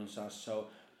sponsoring us, so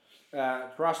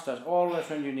trust us always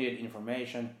when you need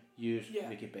information. Use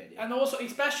Wikipedia. And also,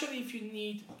 especially if you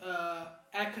need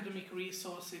academic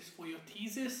resources for your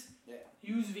thesis,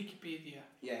 use Wikipedia.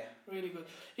 Yeah. Really good.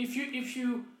 If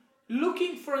you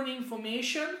looking for an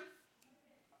information,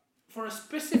 for a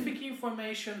specific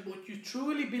information, what you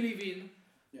truly believe in,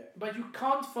 but you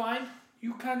can't find,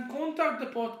 you can contact the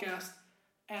podcast,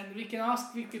 and we can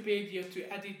ask Wikipedia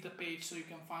to edit the page so you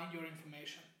can find your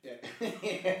information. Yeah.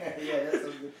 Yeah, that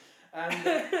sounds good.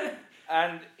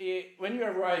 And when you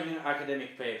are writing an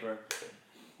academic paper,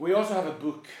 we also have a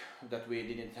book that we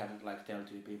didn't have tell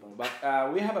to people. But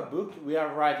we have a book. We are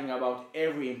writing about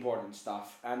every important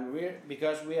stuff, and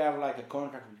because we have a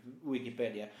contract with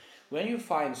Wikipedia. When you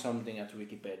find something at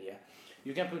Wikipedia,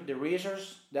 you can put the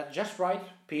resource that just write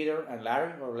Peter and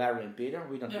Larry, or Larry and Peter.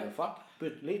 We don't give a fuck.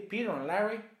 Put Peter and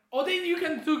Larry. Or then you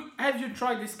can have you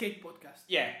tried this cake podcast?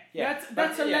 Yeah.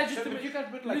 That's a legitimate. So you can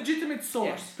put legitimate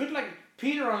source. Put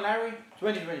Peter and Larry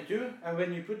 2022, and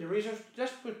when you put the resource,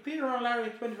 just put Peter and Larry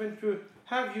 2022.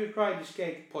 Have you tried this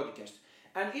cake podcast?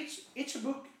 And it's a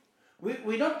book.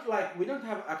 We don't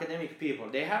have academic people.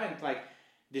 They haven't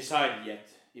decided yet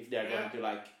if they're going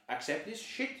to accept this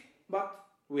shit. But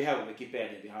we have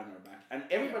Wikipedia behind our back, and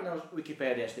everybody knows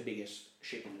Wikipedia is the biggest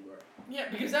shit in the world. Yeah,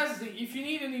 because that's the thing. If you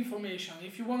need an information,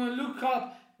 if you want to look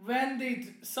up when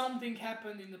did something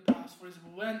happen in the past, for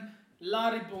example, when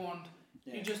Larry born,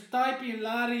 you just type in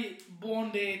Larry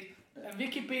born date, and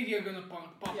Wikipedia gonna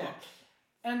pop up.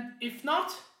 And if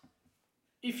not,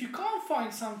 if you can't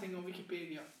find something on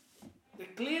Wikipedia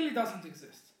that clearly doesn't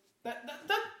exist, that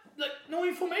no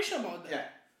information about that. Yeah.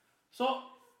 So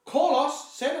call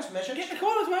us, send us message.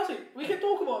 Call us message. We can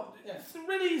talk about it. Yeah. It's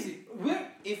really easy.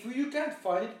 If you can't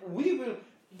find it, we will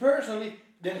personally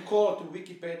then called to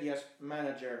Wikipedia's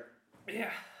manager.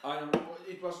 Yeah. I don't know.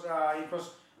 It was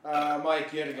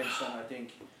Mike Jørgensen, I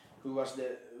think, who was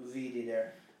the VD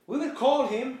there. We will call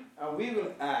him and we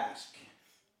will ask.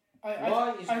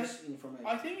 Why is this information?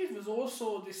 I think it was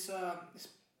also this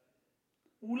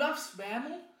Olaf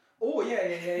Svemo. Oh yeah.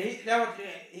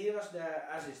 He was the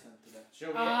assistant to that. So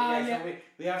so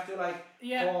we have to like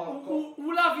call.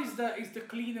 Olaf is the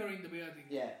cleaner in the building.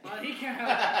 Yeah. He can help.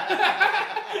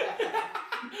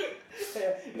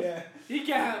 He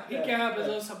can help us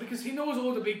also because he knows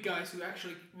all the big guys who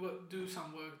actually do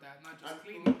some work there, not just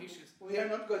clean the dishes. We are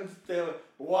not going to tell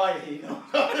why he knows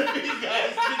all the big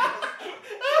guys.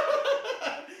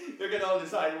 You can all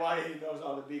decide why he knows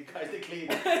all the big guys. The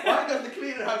cleaner. Why does the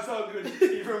cleaner have so good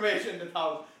information in the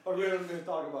house? But we're not going to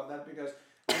talk about that because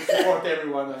we support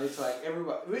everyone, and it's like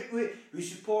everyone. We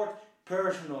support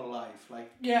personal life.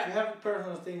 Like you have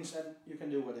personal things, and you can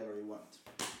do whatever you want.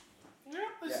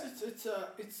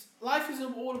 It's life is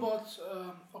all about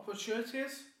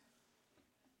opportunities,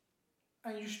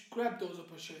 and you should grab those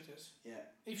opportunities. Yeah.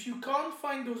 If you can't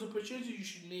find those opportunities, you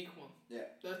should make one. Yeah.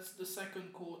 That's the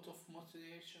second quote of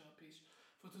motivational piece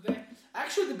for today.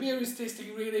 Actually, the beer is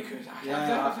tasting really good.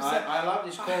 I love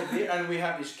this cold beer, and we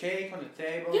have this cake on the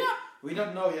table. Yeah. We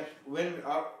don't know yet when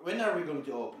are we going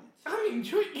to open it. I mean,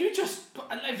 you just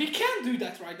we can't do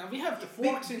that right now. We have the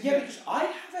forks in here. Yeah, because I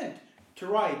haven't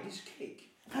tried this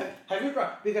cake. Have you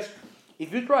tried? Because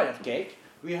if you try that cake,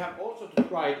 we have also to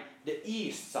try the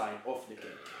east side of the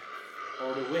cake.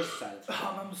 Or the west side.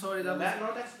 Oh, I'm sorry,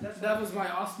 that was my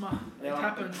asthma. Yeah. It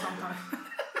happens sometimes.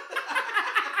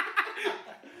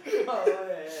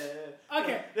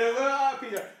 Okay.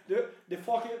 Peter, the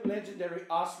fucking legendary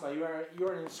asthma.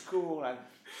 You're in school and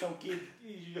some kid,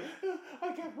 I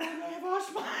can't believe I have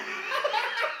asthma.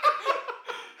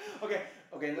 Okay.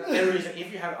 The reason if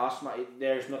you have asthma,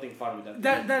 there is nothing fun with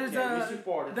that.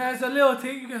 There's a little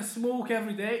thing you can smoke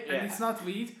every day, and it's not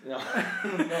weed. No.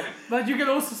 But you can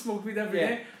also smoke weed every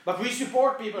day. But we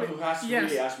support people who has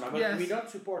really asthma, but we don't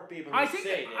support people who I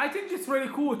think it's really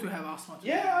cool to have asthma.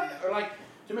 Like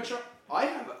to make sure I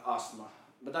have asthma,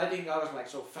 but I think I was like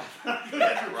so fat I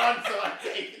couldn't run, so I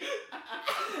take it.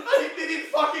 It didn't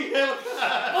fucking help.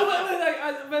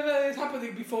 When it's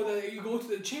happening before that you go to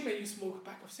the gym and you smoke a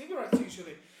pack of cigarettes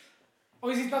usually.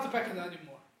 Or is it not a pack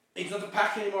anymore? It's not a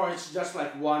pack anymore, it's just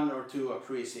like 1 or 2 or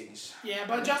 3 cigs. Yeah,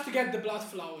 but just to get the blood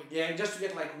flowing. Yeah, just to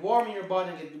get like warm in your body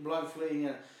and get the blood flowing.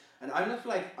 And I'm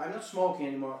not smoking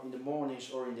anymore in the mornings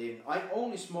or in the evening. I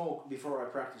only smoke before I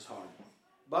practice hard.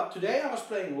 But today I was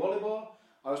playing volleyball,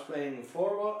 I was playing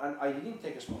floorball, and I didn't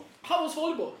take a smoke. How was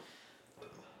volleyball?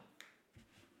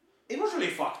 It was really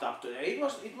fucked up today.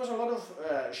 It was a lot of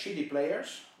shitty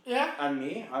players. Yeah. And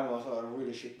me, I was a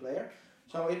really shit player.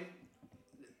 So it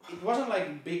wasn't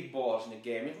like big balls in the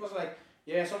game. It was like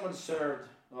someone served.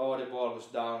 Oh, the ball was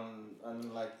down,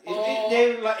 and like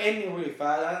they were like ending really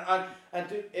fast. And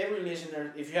to every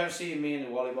listener, if you have seen me in the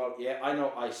volleyball, I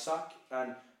know I suck,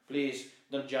 and please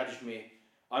don't judge me.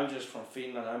 I'm just from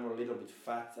Finland. I'm a little bit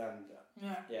fat, and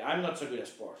I'm not so good at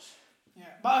sports. Yeah,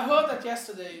 but I heard that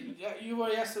yesterday. Yeah, you were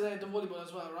yesterday at the volleyball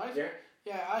as well, right? Yeah.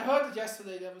 Yeah, I heard that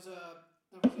yesterday. There was a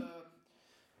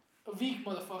weak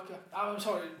motherfucker. I'm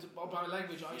sorry about my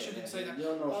language. I shouldn't say that.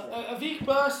 A weak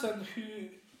person who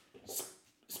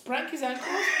sprained his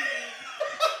ankles.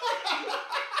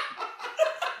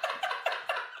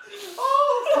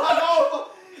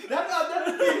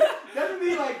 That would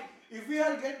be like, if we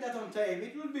had get that on tape,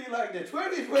 it would be like the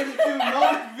 2022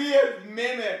 not weird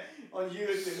meme on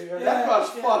YouTube. That was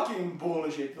fucking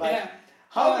bullshit. Like,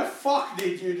 how the fuck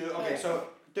did you do? Okay, so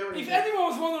if anyone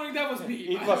was wondering, that was me.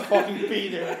 It was fucking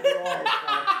Peter.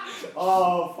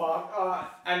 Oh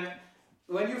fuck. And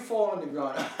when you fall on the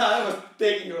ground, I was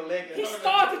taking your leg. He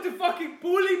started to fucking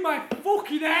bully my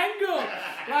fucking ankle.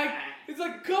 Like, it's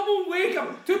like, come on, wake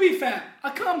up. To be fair,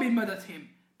 I can't be mad at him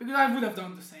because I would have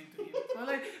done the same to him. So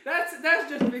like, that's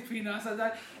just between us. And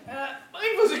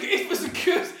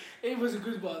it was a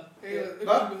good one.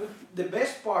 But the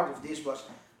best part of this was,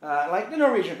 like the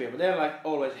Norwegian people, they're like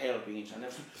always helping each other.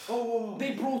 Oh,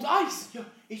 they brought ice. Yeah,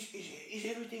 is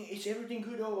everything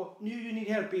good? Oh, you need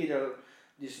help, Peter.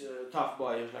 This tough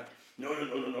boy was like, no.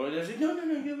 They said, no,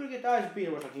 you will get ice.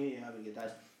 Peter was like, yeah, I will get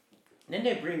ice. Then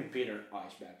they bring Peter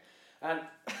ice back, and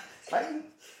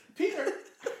Peter,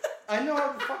 I know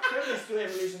how to fuck this to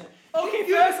every listener. Okay,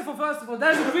 first of all,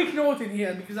 there's a quick note in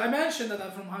here because I mentioned that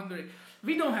I'm from Hungary.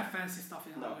 We don't have fancy stuff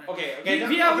in Hungary. Okay.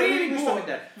 We are really poor.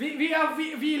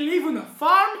 We live on a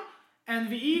farm and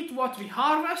we eat what we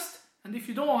harvest. And if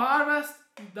you don't harvest,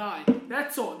 you die.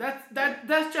 That's all.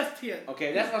 That's just here.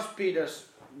 Okay, that was Peter's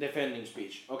defending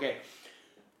speech. Okay,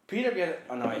 Peter get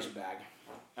an ice bag,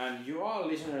 and you all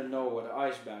listeners know what an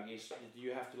ice bag is.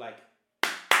 You have to like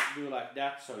do like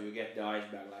that so you get the ice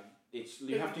bag. Like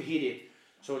you have to hit it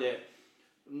so that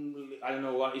I don't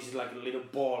know what is it, like little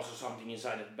balls or something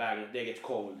inside that bag that they get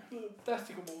cold.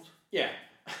 Testicle balls. Yeah.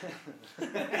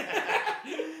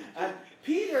 And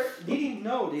Peter didn't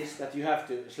know this, that you have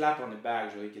to slap on the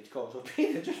bag so it gets cold. So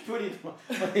Peter just put it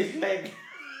on his leg.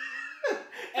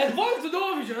 And one of the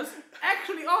Norwegians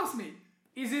actually asked me,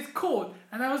 "Is it cold?"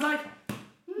 And I was like,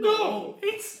 "No,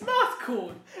 it's not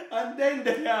cold." And then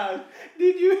they asked,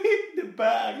 "Did you hit the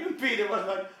bag?" And Peter was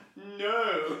like,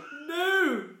 "No."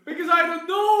 No, because I don't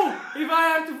know if I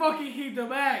have to fucking hit the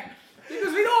bag.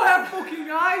 Because we don't have fucking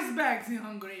ice bags in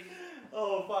Hungary.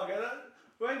 Oh fuck!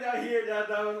 When I hear that,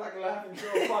 I was like laughing so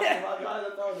fucking much. I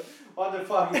don't know what the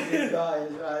fuck is this guy.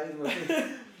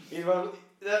 It was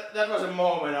that was a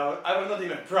moment. I was not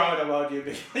even proud about you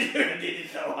because you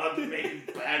didn't know how to make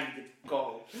a bag get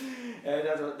cold.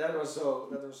 That was so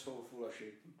full of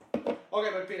shit.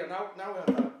 Okay, but Peter, now we have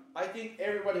time. I think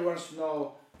everybody wants to know.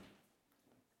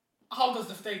 How does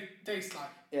the steak taste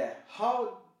like? Yeah.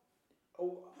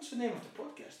 What's the name of the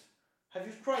podcast? Have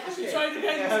you tried this cake? Tried the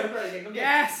cake? Have you tried the cake? Okay.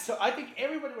 Yes. So I think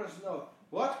everybody wants to know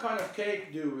what kind of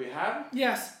cake do we have?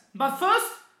 Yes, but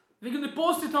first we're gonna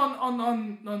post it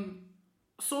on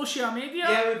social media.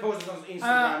 Yeah, we post it on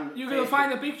Instagram. You're gonna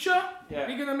find a picture. Yeah.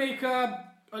 We're gonna make a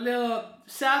little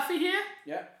selfie here.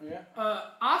 Yeah.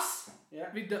 Us. Yeah.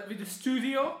 With the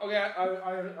studio. Okay,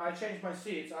 I changed my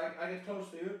seats. I get close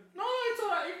to you. No, it's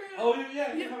alright.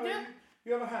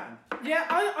 You have a hand. Yeah,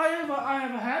 I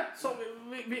have a hand. So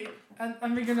we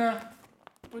and we're gonna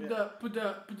put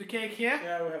the cake here.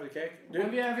 Yeah, we have the cake.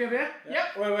 And we have here. Yeah.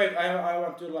 Wait. I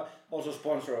want to also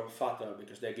sponsor Fata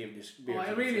because they give this beer.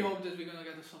 I really hope that we're gonna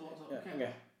get a sponsor. Yeah,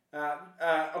 okay.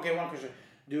 Okay. One question.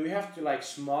 Do we have to like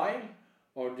smile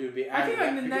or do we? I think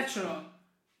I'm the natural.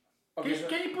 Okay,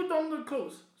 can you put on the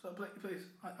clothes? So please,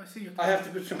 I see your. I have to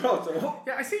put some clothes on.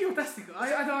 Yeah, I see your testicle.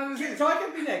 I don't understand. So I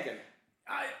can be naked.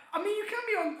 I mean, you can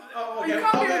be on. Oh, okay. You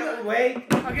can't be on the, wait.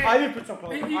 Okay. I will put some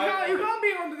clothes. You can't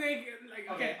be on the naked. Like,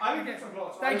 okay. I will put some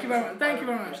clothes. Thank you very much. Thank you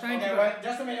very much. Thank you. Wait,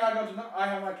 just a minute. I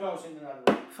have my clothes in another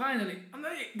room. Finally,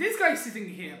 this guy is sitting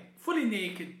here, fully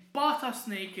naked, butt-ass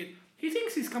naked. He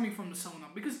thinks he's coming from the sauna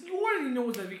because you already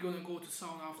know that we're gonna go to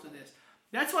sauna after this.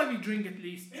 That's why we drink at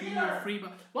least 2 or 3.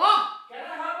 But what? Can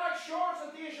I have my shorts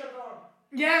and t-shirt on?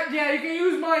 Yeah. You can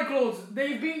use my clothes.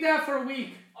 They've been there for a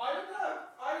week. I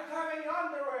don't have any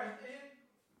underwear.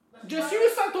 Just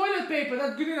use some toilet paper.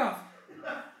 That's good enough.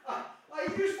 I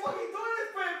use fucking toilet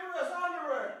paper as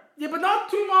underwear. Yeah, but not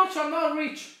too much. I'm not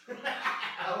rich.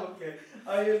 Okay.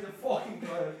 I use the fucking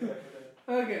toilet paper.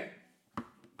 Okay.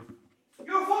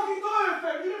 You're fucking toilet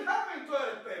paper. You don't have any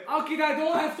toilet paper. Okay, I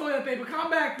don't have toilet paper. Come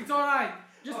back. It's alright.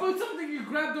 Just put something you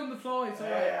grabbed on the floor. It's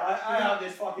alright. Yeah, I have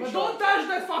this fucking. But don't touch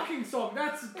that fucking sock.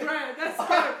 That's crap. That's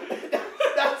crap.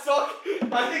 That sock.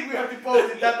 I think we have to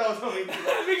post it. That also. Should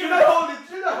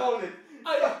I hold it?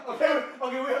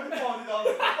 Okay, we have to post it on.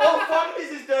 Oh fuck,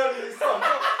 this is dirty. This sock.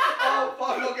 Oh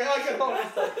fuck. Okay, I can hold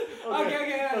this sock.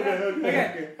 Okay.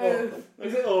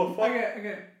 Is it? Oh fuck.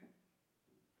 Okay.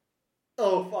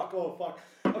 Oh fuck.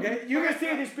 Okay, you can see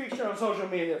this picture on social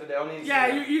media today on Instagram. Yeah,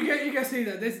 you can see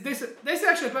that. This is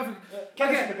actually perfect. Can I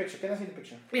see the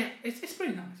picture? Yeah, it's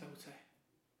pretty nice, I would say.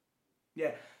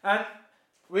 Yeah, and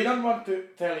we don't want to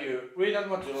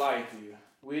lie to you.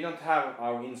 We don't have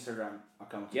our Instagram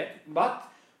account yet, but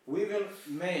we will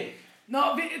make.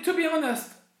 No, to be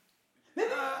honest. We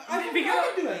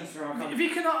cannot do an Instagram account. We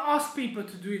cannot ask people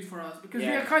to do it for us because we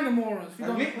are kind of morons.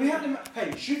 We have them.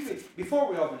 Hey, should we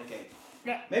before we open the cake?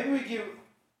 Yeah. Maybe we give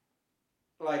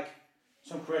like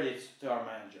some credits to our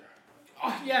manager.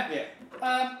 Oh yeah.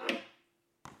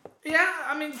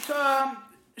 I mean,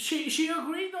 she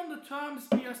agreed on the terms.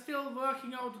 We are still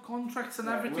working out the contracts and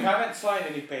everything. We haven't signed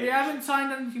any paper. We haven't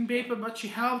signed anything paper, but she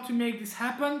helped to make this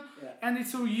happen. Yeah. And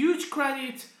it's a huge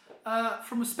credit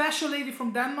from a special lady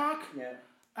from Denmark. Yeah.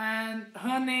 And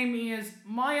her name is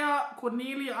Maja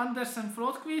Cornelia Andersen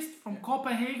Frotqvist from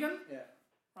Copenhagen. Yeah.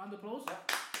 Round of applause. Yeah.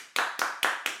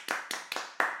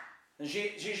 And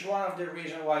she's one of the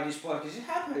reasons why this podcast is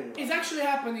happening. It's actually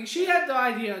happening. She had the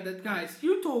idea that, guys,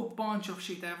 you talk a bunch of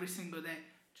shit every single day.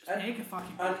 Just make a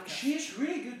fucking podcast. And she's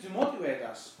really good to motivate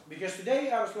us. Because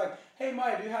today I was like, hey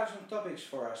Maya, do you have some topics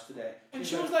for us today? And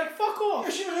she was like, fuck off.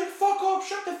 Yeah, she was like, fuck off,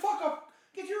 shut the fuck up.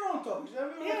 Get your own topics.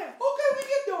 And we were like, okay, we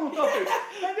get your own topics.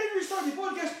 And then we started the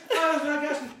podcast. I was like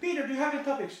asking, Peter, do you have any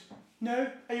topics?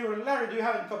 No. And you were like, Larry, do you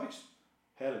have any topics?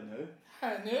 Hell no.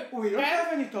 No. We don't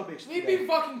have any topics We've today. been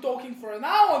fucking talking for an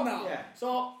hour now. Yeah.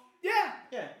 So Yeah.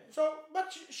 Yeah. So,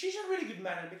 but she's a really good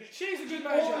manager because She's a good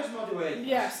always manager. motivating.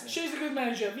 Yes, us. she's a good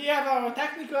manager. We have our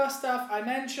technical stuff. I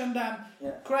mentioned them.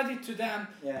 Yeah. Credit to them.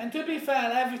 Yeah. And to be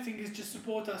fair, everything is just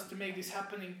support us to make this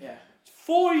happening. Yeah.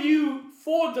 For you,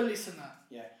 for the listener.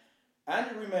 Yeah. And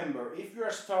remember, if you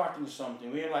are starting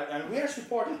something, we are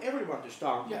supporting everyone to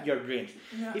start your dreams.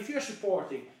 Yeah. If you are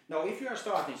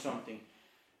starting something,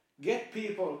 get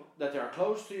people that are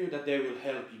close to you that they will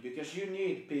help you because you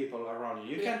need people around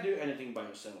you. You can't do anything by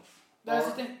yourself. That's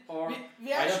the thing. Or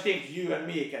We I don't think you and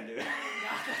me can do it.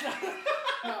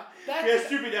 No, We're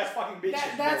stupid as fucking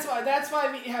bitches. That's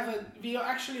why we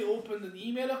actually opened an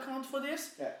email account for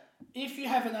this. Yeah. If you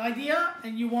have an idea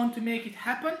and you want to make it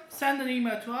happen, send an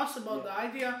email to us about the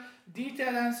idea,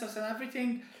 detailed answers and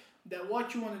everything. That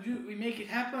what you want to do, we make it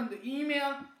happen. The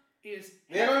email is.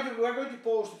 We are going to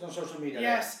post it on social media.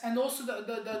 Yes, and also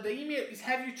the email is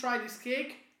have you tried this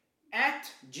cake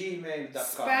at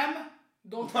gmail.com.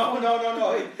 spam.com.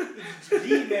 No. It's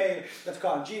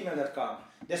gmail.com.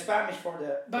 The spam is for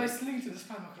the. But it's linked to the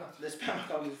spam account. The spam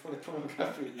account is for the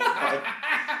pornography.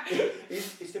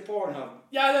 It's the Pornhub.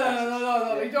 Yeah, no.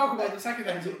 Yeah. We talk about the second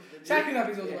episode. Second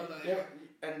episode Yeah. about that. Yeah.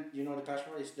 And you know the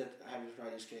password is that have you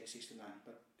tried this cake 69.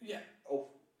 But Yeah. oh,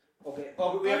 okay.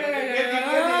 Oh, we are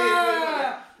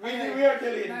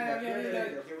deleting.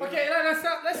 Okay, let's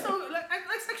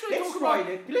actually talk about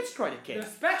Let's try the cake. the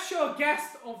special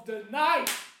guest of the night.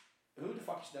 Who the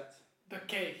fuck is that? The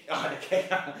cake. Oh, the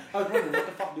cake. I was wondering what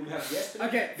the fuck do we have yesterday?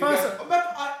 Okay, Because, first. but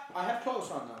I have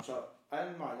clothes on now, so I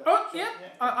don't mind. Oh So, yeah,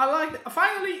 I like it.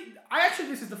 Finally,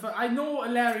 this is the first. I know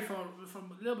Larry from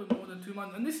a little bit more than 2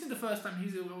 months, and this is the first time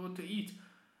he's able to eat,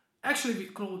 actually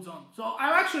with clothes on. So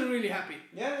I'm actually really happy.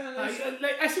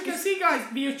 As you can see, guys,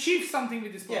 we achieved something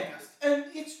with this podcast. And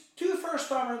it's first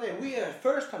time a day. We are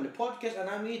first time the podcast, and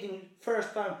I'm eating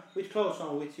first time with clothes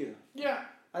on with you. Yeah.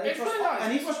 And It's really nice.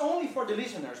 And it was only for the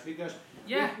listeners because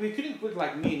we couldn't put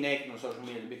like me naked on social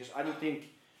media because I don't think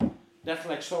that's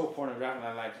like so pornographic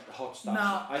and like hot stuff. No.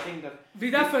 I think that We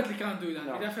definitely can't do that.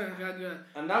 No. We definitely can't do that.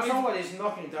 And now somebody is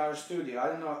knocking into our studio. I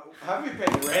don't know. Have we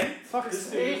paid rent? Fuck This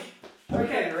sake. studio? Have we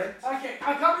paid rent? Okay,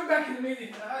 I'm coming back in a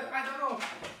minute. I don't know.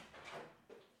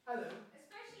 Hello.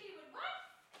 Especially with what?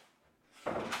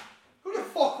 Who the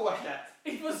fuck was that?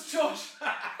 It was Josh.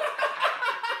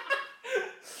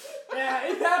 Yeah,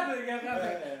 it's happening.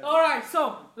 Yeah. Alright, so,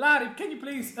 Larry, can you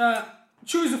please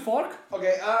choose a fork?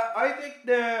 Okay, I take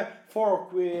the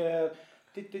fork with.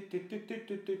 Okay.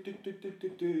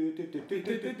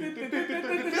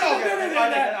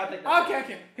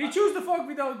 He chose the fork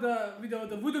without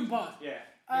the wooden part. Yeah.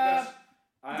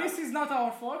 This is not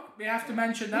our fork. We have to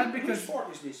mention that because Whose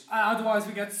fork is this? otherwise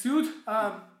we get sued.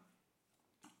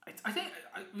 I think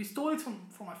we stole it from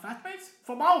my flatmates,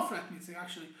 from our flatmates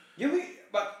actually.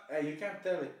 But you can't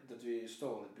tell it that we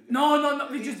stole it. Because No,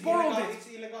 we just borrowed it. It's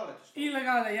illegal.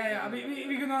 Illegal, yeah.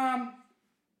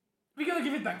 We're gonna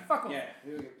give it back. Fuck off.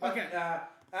 Yeah. Okay.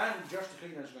 And Josh the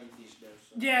cleaner is going to these there.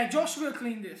 So. Yeah, Josh will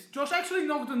clean this. Josh actually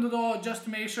knocked on the door just to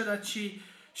make sure that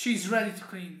she's ready to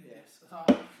clean this. So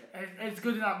it's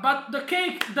good enough. But the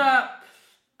cake,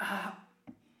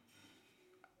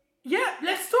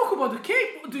 let's talk about the cake.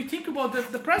 What do you think about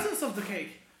the presence of the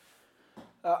cake?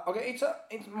 Okay,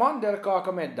 it's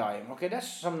mandelkaka med daim. Okay, that's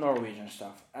some Norwegian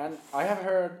stuff. And I have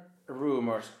heard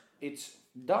rumors it's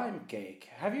dime cake.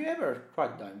 Have you ever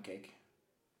tried dime cake?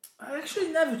 I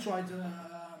actually never tried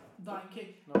dime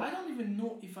cake. No. I don't even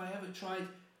know if I ever tried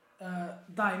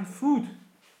dime food.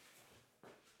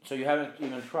 So you haven't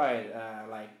even tried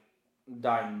like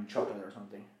dime chocolate or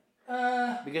something?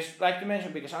 Because like you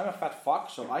mentioned, because I'm a fat fuck,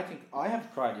 so I think I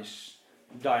have tried this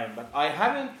dime, but I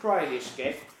haven't tried this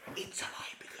cake. It's a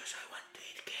lie because I want to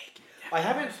eat cake. I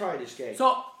haven't tried this cake.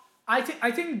 So I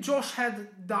think Josh had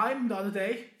dime the other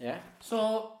day. Yeah.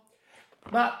 So,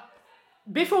 but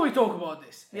before we talk about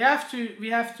this, we have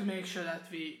to make sure that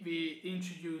we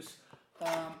introduce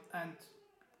and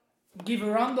give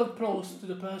a round of applause to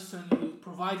the person who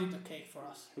provided the cake for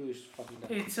us. Who is fucking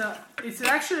that? It's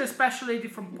actually a special lady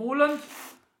from Poland,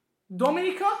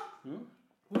 Dominika,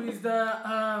 who is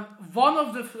the one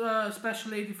of the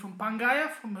special lady from Pangaea,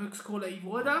 from Högskola i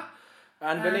Vårda.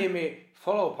 And believe me,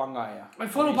 follow Pangaea.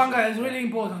 Follow Pangaea is really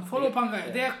important. Follow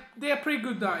Pangaea. They are pretty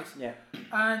good guys. Yeah.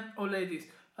 And ladies.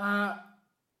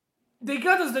 They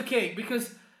got us the cake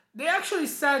because they actually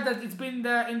said that it's been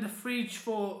there in the fridge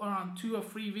for around 2 or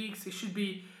 3 weeks. It should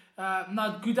be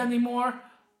not good anymore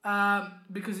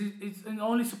because it's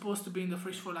only supposed to be in the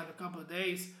fridge for like a couple of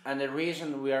days. And the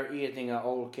reason we are eating an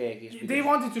old cake is because they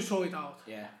wanted to show it out.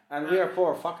 Yeah, and we are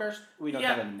poor fuckers. We don't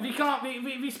have any money.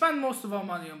 We spend most of our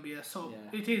money on beer, so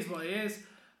it is what it is.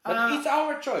 But it's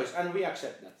our choice, and we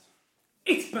accept that.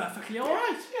 It's perfectly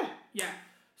alright. Yeah.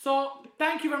 So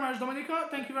thank you very much, Dominica.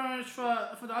 Thank you very much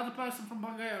for the other person from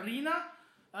Bulgaria, Rina.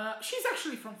 She's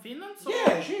actually from Finland, so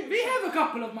we have a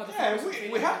couple of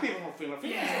motherfuckers. We have people from Finland.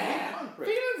 Finland's a big country.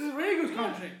 Finland is a really good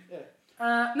country.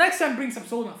 Yeah. Next time, bring some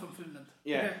soda from Finland.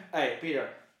 Yeah. Okay. Hey, Peter.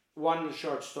 One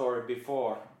short story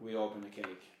before we open the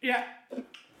cake. Yeah.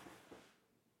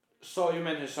 So you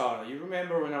mentioned sauna. You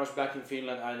remember when I was back in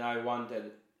Finland and I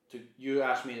wanted to? You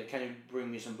asked me, can you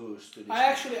bring me some booze to this? I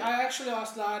actually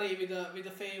asked Lari with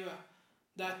a favor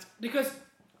that because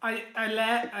I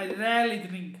rarely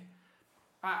drink.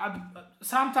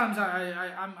 Sometimes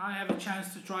I have a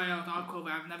chance to try out alcohol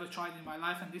I've never tried in my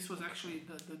life, and this was actually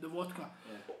the vodka.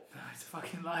 Yeah. It's a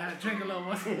fucking lie. I drink a lot of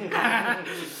vodka.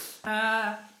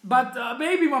 But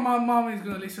maybe my mom is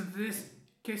gonna listen to this.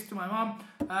 Kiss to my mom.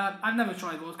 I've never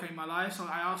tried vodka in my life, so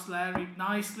I asked Larry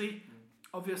nicely.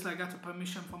 Obviously, I got a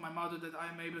permission from my mother that I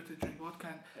am able to drink vodka.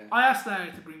 And I asked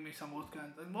Larry to bring me some vodka.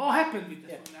 And what happened with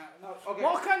this one? Okay.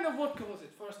 What kind of vodka was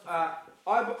it, first of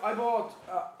all? I bought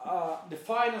the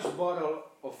finest bottle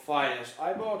of finest.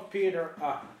 I bought Peter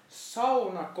a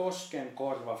Sauna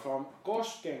Koskenkorva from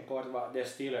Koskenkorva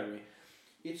Distillery.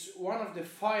 It's one of the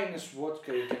finest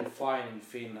vodka you can find in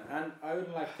Finland. And I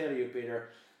would like to tell you, Peter,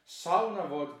 sauna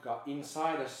vodka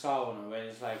inside a sauna when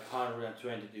it's like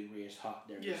 120 degrees hot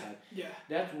there inside. Yeah.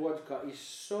 That vodka is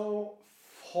so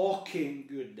fucking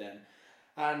good then.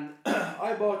 And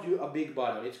I bought you a big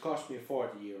bottle. It cost me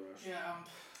 40 euros. Yeah.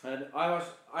 And I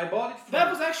bought it from... That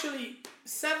was actually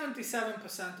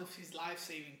 77% of his life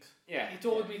savings. Yeah. He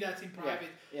told me that in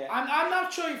private. Yeah. I'm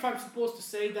not sure if I'm supposed to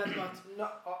say that, but... No,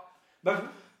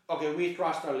 but, okay, we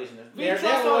trust our listeners. They're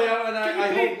loyal and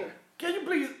I hope... Can you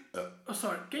please...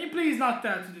 sorry. Can you please not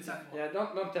tell to this animal? Yeah,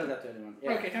 don't tell that to anyone.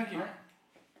 Yeah. Okay, thank you.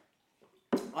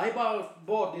 I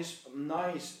bought this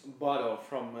nice bottle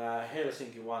from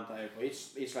Helsinki-Vantaa airport.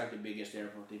 It's like the biggest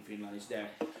airport in Finland. It's there.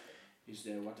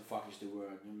 What the fuck is the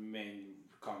word? The main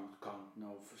can't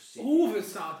know for city.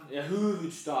 Huvudstaden. Yeah,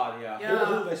 Huvudstad. Yeah.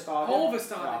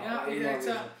 Huvudstaden.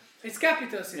 Yeah. It's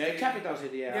capital city. Yeah, capital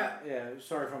city. Yeah.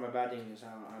 Sorry for my bad English.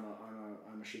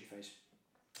 I'm a shit face.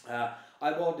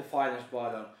 I bought the finest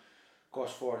bottle.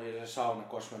 Cost 40 is a sauna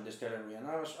Cosmo Distillery, and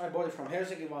I bought it from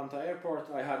Helsinki-Vantaa airport.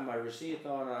 I had my receipt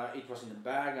on. It was in the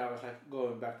bag. I was like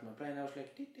going back to my plane. I was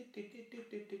like,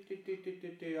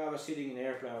 I was sitting in the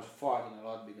airplane. I was farting a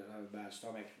lot because I have a bad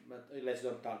stomach. But let's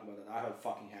don't talk about that. I had a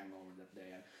fucking hangover that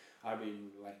day, and I've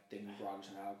been like taking drugs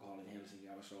and alcohol in Helsinki.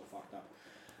 I was so fucked up.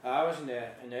 I was in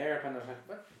the airplane. I was like,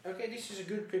 but okay, this is a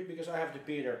good trip because I have to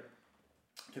Peter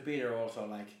also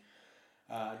like.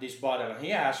 This bottle, and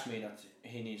he asked me that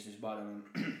he needs this bottle, and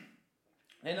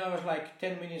then I was like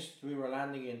 10 minutes we were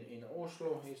landing in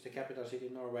Oslo, it's the capital city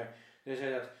in Norway. They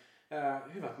said that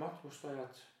hyvät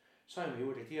matkustajat, saimme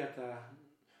juuri tietää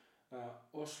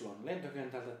Oslon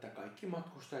lentokentältä, että kaikki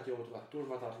matkustajat joutuvat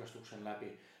turvatarkastuksen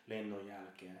läpi lennon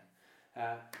jälkeen.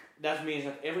 That means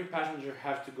that every passenger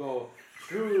has to go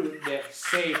through the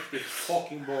safety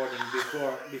fucking boarding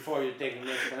before you take the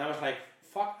next one. I was like,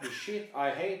 fuck this shit, I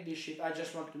hate this shit, I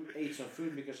just want to eat some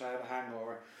food because I have a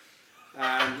hangover.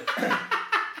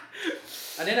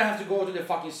 And then I have to go to the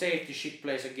fucking safety shit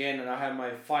place again, and I have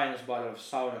my finest bottle of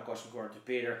sauna Koskenkorva to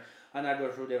Peter. And I go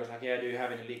through there, was like, yeah, do you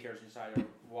have any liquors inside or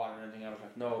water or anything? I was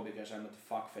like, no, because I'm not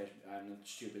a fuckface, I'm not a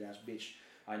stupid ass bitch,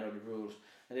 I know the rules.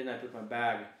 And then I put my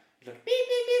bag, it's like beep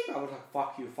beep beep. I was like,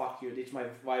 fuck you, it's my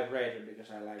vibrator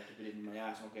because I like to put it in my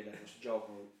ass. Okay, that was a joke,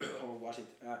 or was it?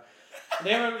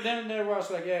 Then there was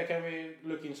like, yeah, can we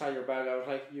look inside your bag? I was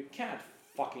like, you can't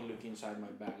fucking look inside my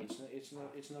bag. It's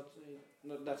not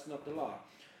that's not the law.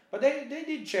 But they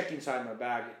did check inside my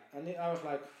bag, and I was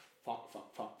like, fuck.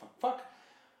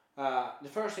 The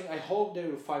first thing, I hope they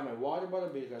will find my water bottle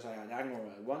because I had hangover.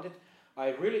 I wanted.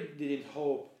 I really didn't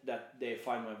hope that they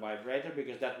find my vibrator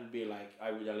because that would be like,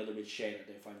 I would a little bit shame that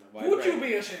they find my vibrator. Would you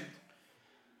be ashamed?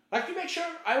 Like, to make sure,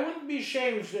 I wouldn't be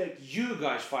ashamed if like, you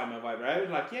guys find my vibrator. I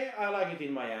would like, yeah, I like it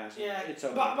in my ass. Yeah, it's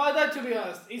okay. But that, to be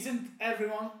honest, isn't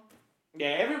everyone? Yeah,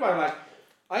 everybody like,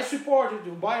 I support you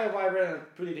to buy a vibrator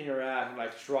and put it in your ass and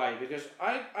like try it because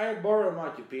I borrowed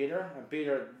mine to Peter and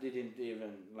Peter didn't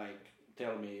even like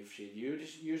tell me if she'd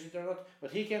use it or not,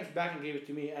 but he came back and gave it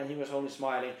to me and he was only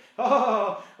smiling.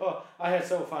 Oh, I had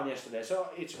so fun yesterday, so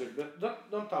it's good, but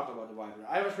don't talk about the vibrator.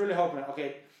 I was really hoping,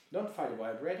 okay, don't fight the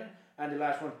vibrator, and the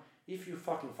last one, if you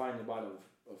fucking find the bottle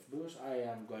of booze, I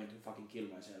am going to fucking kill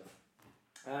myself.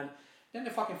 And then the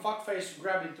fucking fuckface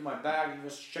grabbed into my bag, he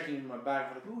was checking in my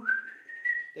bag, like, ooh.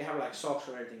 They have like socks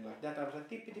or anything like that. I was like,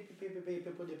 tippy.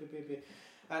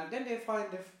 And then they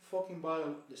find the fucking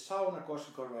bottle, the Sauna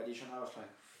Koskenkorva edition. I was like,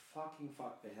 fucking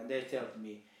fuckface. And they tell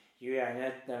me, you are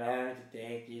not allowed to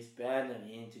take this button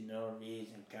into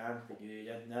Norwegian country. Do you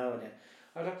not know that?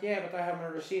 I was like, yeah, but I have my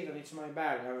receipt and it's my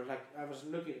bag. I was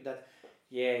looking at that.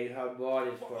 Yeah, you have bought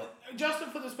it for. Just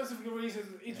for the specific reasons,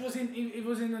 it was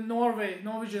in the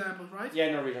Norwegian airport, right?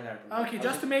 Yeah, Norwegian airport. Okay,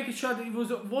 just to make it sure that it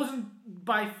wasn't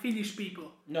by Finnish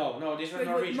people. No, these were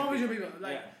Like, Norwegian people.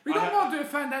 Like, yeah. We don't want to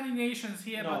offend any nations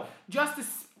here, No. but just to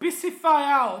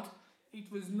specify out, it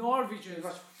was Norwegian. It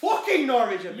was fucking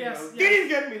Norwegian people. Yes. Didn't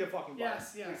get me the fucking button.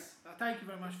 Yes. Thank you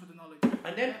very much for the knowledge.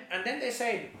 And then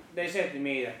they said to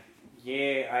me that,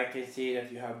 yeah, I can see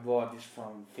that you have bought this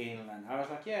from Finland. I was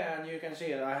like, yeah, and you can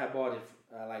see that I have bought it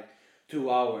like 2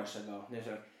 hours ago. And they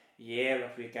said, yeah,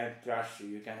 but we can't trust you.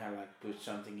 You can have like put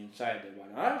something inside the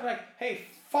bottle. I was like, hey,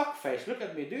 fuckface, look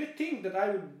at me. Do you think that I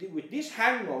would, with this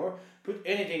hangover, put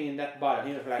anything in that bottle?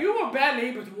 He was like, You were barely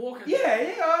able to walk.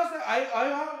 Yeah.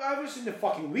 I was in the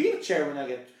fucking wheelchair when I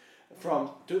get from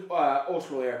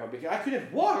Oslo airport because I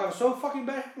couldn't walk. I was so fucking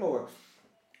bad hangover.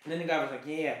 And then the guy was like,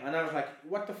 yeah. And I was like,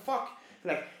 what the fuck?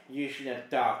 Like, you shouldn't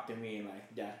talk to me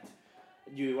like that.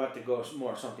 You want to go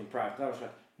more something private. And I was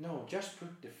like, no, just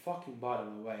put the fucking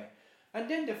bottle away. And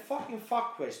then the fucking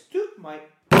fuckface took my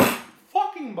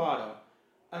fucking bottle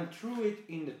and threw it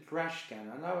in the trash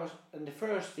can. And the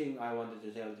first thing I wanted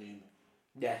to tell him,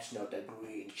 that's not a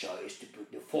green choice to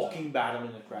put the fucking bottle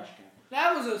in the trash can.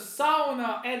 That was a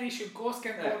sauna edition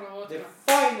Kosken Yeah, the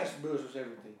finest booze was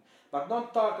everything. But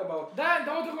don't talk about... Don't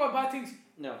talk about bad things.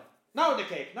 No. Now the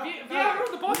cake. We are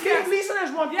on the podcast.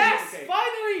 Listeners want Yes, the cake.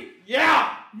 finally.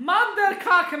 Yeah!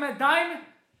 Mandelkake med dime.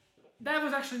 That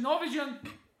was actually Norwegian.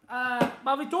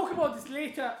 But we talk about this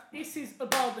later. This is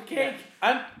about the cake. Yeah.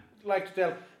 And like to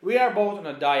tell, we are both on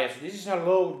a diet. So this is a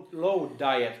low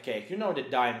diet cake. You know the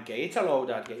dime cake. It's a low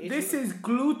diet cake. This is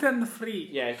gluten free.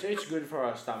 Yeah, it's good for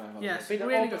our stomach. Yes, Peter,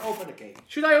 really good. open the cake.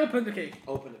 Should I open the cake?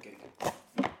 Open the cake. For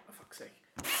fuck's sake.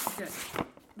 Okay.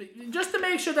 Just to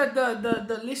make sure that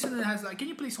the listener has like, can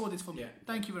you please hold this for me? Yeah.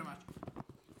 Thank you very much.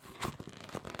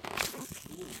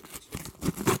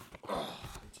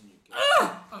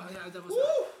 Oh yeah, that was.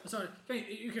 Sorry.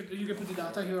 You can put it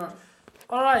down. Thank you very much.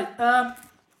 All right.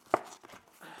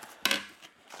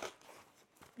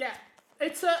 Yeah,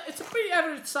 it's a pretty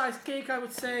average sized cake, I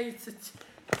would say.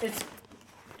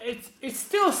 It's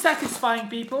still satisfying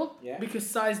people. Yeah. Because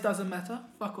size doesn't matter.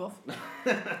 Fuck off.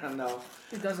 No.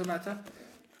 It doesn't matter.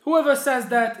 Whoever says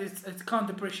that, it can't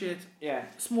appreciate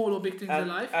small or big things in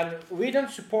life. And we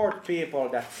don't support people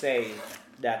that say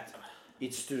that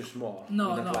it's too small.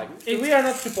 No. We are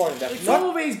not supporting that. It's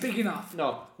always big enough.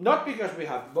 No, not because we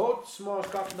have both small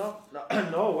cups. No. What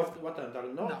I'm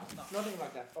talking. No, No. nothing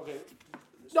like that. Okay.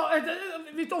 No,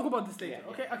 we talk about this later.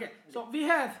 Yeah. Okay. So we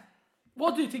have.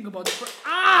 What do you think about the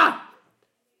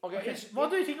Okay.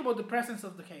 What do you think about the presence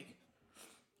of the cake?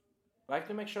 Like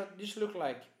to make sure this look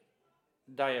like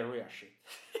diarrhea shit.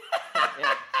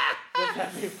 Yeah. That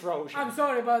has been frozen. I'm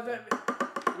sorry about that.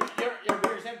 Your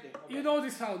beer is empty. Okay. You know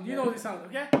this sound. You know this sound.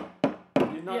 Okay.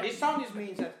 You know this sound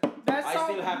means that That I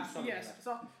sound, still have something Yes. left.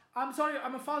 So I'm sorry.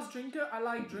 I'm a fast drinker. I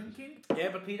like drinking. Yeah,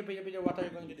 but Peter, what are you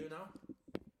going to do now?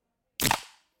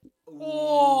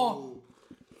 Oh.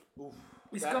 Oof.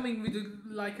 It's That- coming with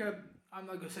I'm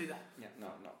not gonna say that. Yeah, no.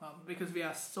 Because we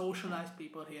are socialized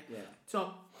people here. Yeah.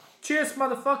 So, cheers,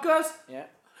 motherfuckers. Yeah.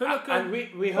 Hurricane. And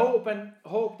we hope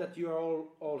that you are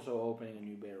all also opening a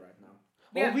new beer right now.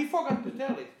 Yeah. Oh, we forgot to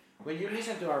tell it. When you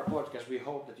listen to our podcast, we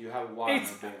hope that you have wine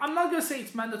or beer. I'm not gonna say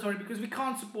it's mandatory because we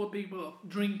can't support people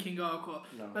drinking alcohol.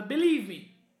 No. But believe me,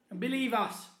 and believe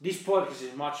us. This podcast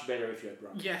is much better if you're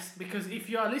drunk. Yes, because if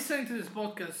you are listening to this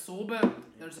podcast sober,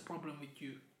 there's a problem with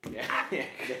you. Yeah,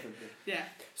 definitely. Yeah.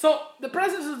 So the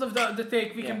presence of the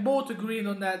take, we can both agree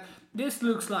on that. This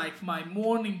looks like my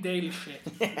morning daily shit.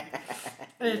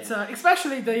 It's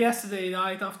especially the yesterday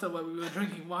night after when we were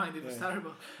drinking wine. It was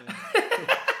terrible.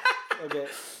 Okay.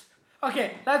 Okay,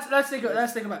 let's take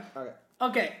a back. Okay.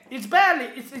 Okay, it's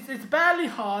barely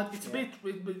hard. It's a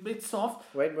bit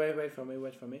soft. Wait for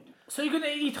me. So you're gonna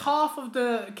eat half of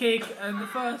the cake and the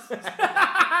first.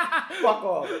 Fuck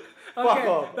off. Okay. Fuck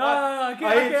off. No. Okay,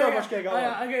 I ate so much cake.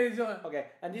 Okay.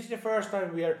 And this is the first time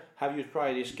have you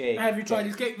tried this cake? Have you tried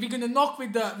this cake? We're gonna knock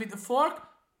with the fork.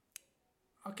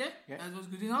 Okay, Yeah. that was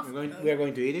good enough. We are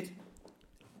going to eat it.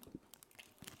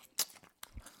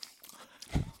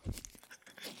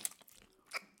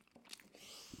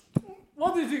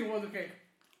 What do you think about the cake?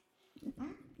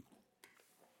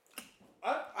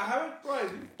 I haven't tried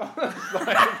it.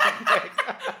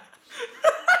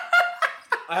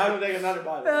 I have to take another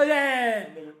bite. Yeah.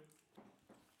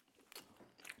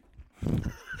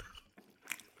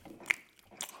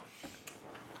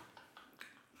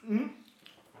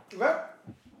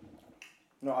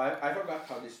 No, I forgot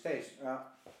how this tastes. I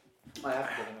have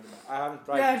to get another bite. I haven't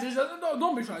tried. Yeah, just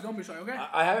don't be shy. Don't be shy. Okay.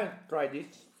 I haven't tried this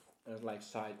as like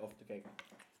side of the cake.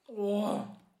 Whoa.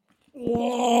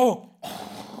 Whoa.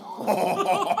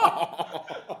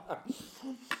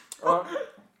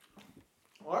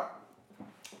 What?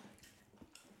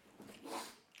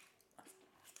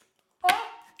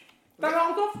 10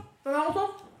 out of? 10 out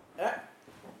of? Yeah.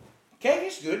 Cake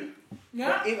is good.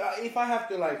 Yeah. But if I have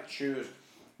to like choose,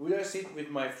 would I sit with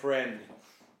my friend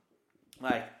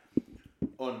like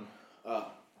on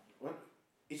what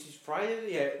is it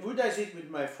Friday? Yeah. Would I sit with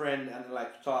my friend and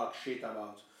like talk shit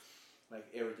about like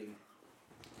everything?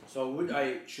 So would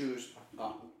I choose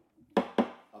a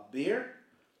beer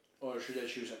or should I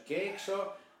choose a cake?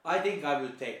 So I think I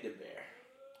will take the beer.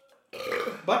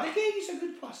 But the cake is a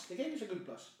good plus. The cake is a good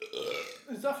plus.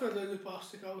 It's definitely a good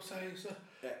plastic, I would say. So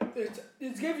Yeah.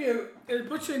 it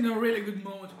puts you in a really good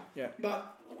mood. Yeah.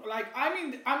 But like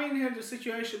I'm in here the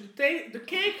situation. The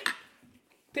cake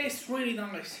tastes really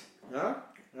nice. Yeah.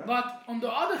 Yeah. But on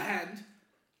the other hand,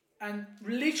 and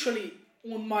literally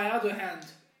on my other hand,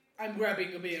 I'm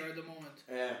grabbing a beer at the moment,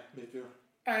 Yeah. Me too.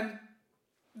 and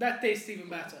that tastes even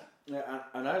better. Yeah,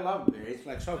 and I love beer. It's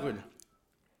like so good.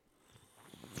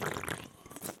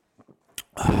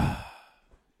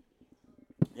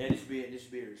 Yeah, this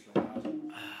beer is like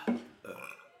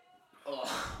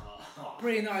awesome.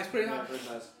 Pretty nice, pretty Yeah, nice.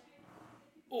 very nice.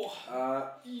 Oh,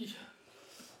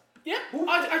 yeah. Who-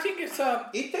 I think it's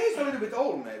It tastes a little bit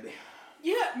old, maybe.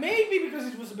 yeah, maybe because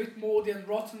it was a bit moldy and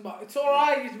rotten, but it's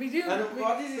alright. We didn't. And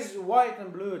what is this white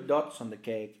and blue dots on the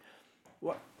cake?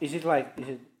 What is it like? Is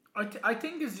it? I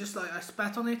think it's just like I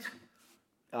spat on it.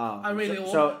 Oh, I really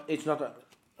so it's not a,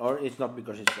 or it's not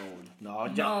because it's old. No,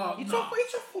 No, it's no. a fucking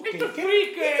It's a free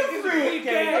cake. It's a free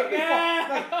cake. What the Yeah.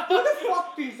 fuck? Like, who the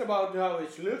fuck thinks about how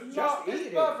it looks? No, Just it's eat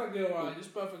it. perfectly alright. It's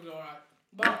perfectly alright.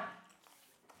 But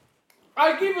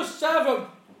I give a 7,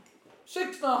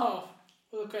 6.5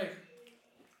 for the cake.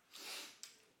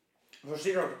 For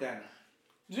 0 to 10.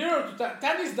 0 to 10.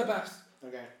 10 is the best.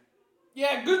 Okay.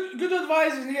 Yeah, good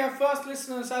advice in here. First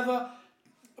listeners ever.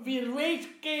 We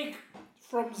rate cake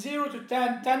from 0 to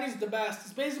 10. 10 is the best.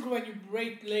 It's basically when you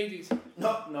rate ladies.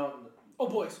 No. Or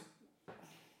boys.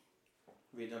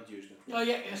 We don't use them. Oh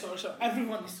yeah, sorry.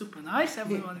 Everyone is super nice.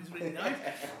 Everyone is really nice.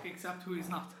 Except who is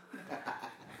not.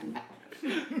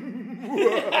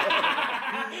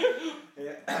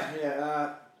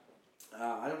 Yeah.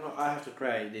 I don't know. I have to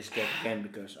try this cake again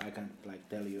because I can't like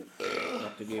tell you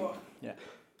what to give. Fuck. Yeah.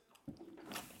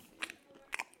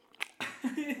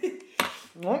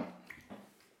 No.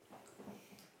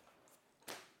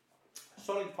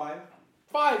 Solid 5.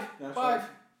 5. Yeah, 5.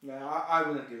 Yeah, I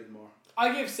wouldn't give it more.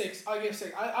 I give 6. I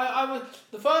was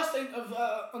the first thing of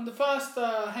on the first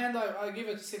hand I give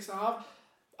it 6.5.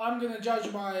 I'm gonna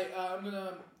judge my I'm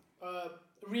gonna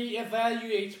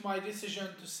re-evaluate my decision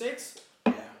to 6.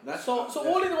 Yeah. That's So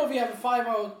all in all we have a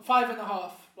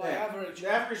 5.5 like yeah. average. The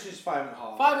average is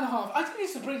 5.5. 5.5. I think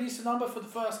it's a pretty decent number for the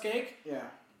first cake. Yeah.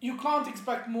 You can't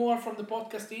expect more from the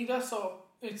podcast either, so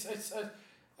it's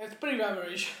pretty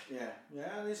average. Yeah.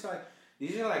 And it's like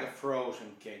this is like a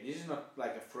frozen cake. This is not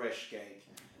like a fresh cake.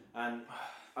 And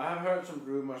I have heard some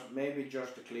rumors. Maybe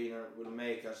Josh the cleaner will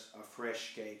make us a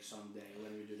fresh cake someday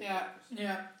when we do the podcast.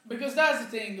 Yeah, because that's the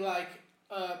thing. Like,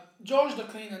 George the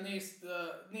cleaner needs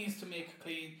to make it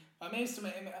clean.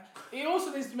 He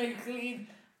also needs to make it clean.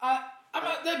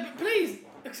 Please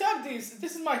accept this.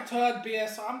 This is my 3rd beer,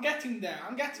 so I'm getting there.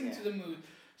 I'm getting to the mood.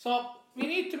 So we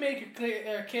need to make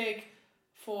a cake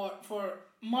for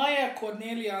Maya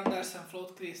Cornelia Andersen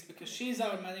Flotqvist because she's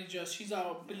our manager. She's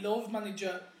our beloved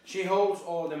manager. She holds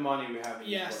all the money we have in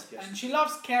Yes, this podcast. and she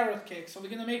loves carrot cake, so we're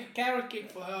gonna make a carrot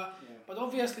cake for her. Yeah. But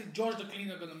obviously, George the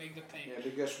cleaner gonna make the cake. Yeah,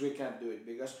 because we can't do it.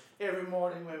 Because every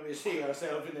morning when we see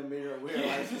ourselves in the mirror, we're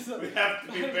like, we have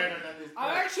to be better than this.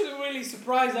 I'm actually really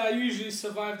surprised I usually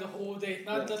survive the whole day,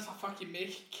 not just fucking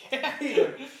making cake.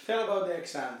 Here, tell about the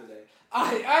exam today.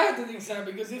 I had an exam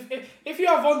because if you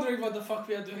are wondering what the fuck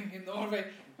we are doing in Norway,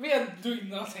 we are doing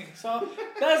nothing. So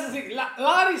that's the thing.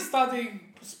 Lari's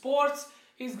studying sports.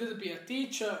 He's gonna be a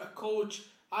teacher, a coach,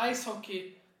 ice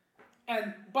hockey,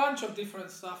 and bunch of different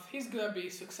stuff. He's gonna be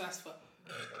successful.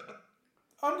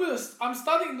 I'm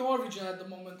studying Norwegian at the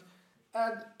moment,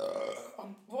 and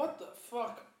what the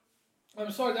fuck?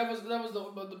 I'm sorry. That was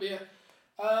the beer.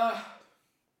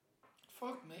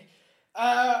 Fuck me.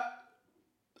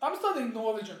 I'm studying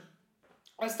Norwegian.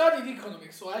 I studied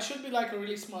economics, so I should be like a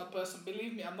really smart person.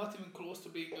 Believe me, I'm not even close to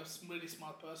being a really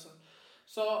smart person.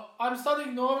 So I'm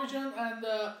studying Norwegian, and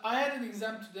I had an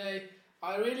exam today.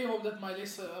 I really hope that my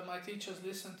teachers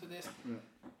listen to this.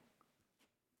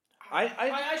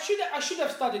 I should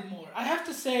have studied more. I have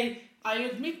to say, I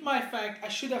admit my fact. I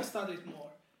should have studied more,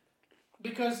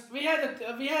 because we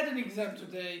had an exam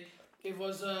today. It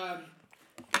was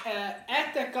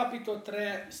Ette capito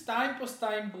 3, Stein på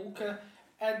Stein boken,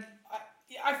 and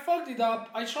I fucked it up.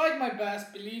 I tried my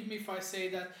best. Believe me if I say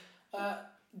that.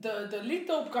 The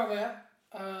lietoopkave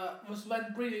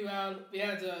went pretty well. We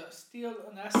had still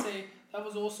an essay that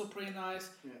was also pretty nice,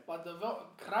 but the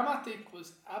grammatic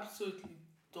was absolutely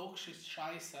dog shit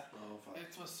scheiße. Oh, fuck.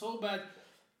 It was so bad.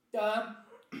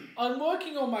 I'm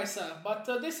working on myself, but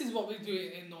this is what we do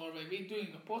in Norway. We're doing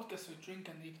a podcast, we drink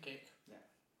and eat cake. Yeah,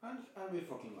 and we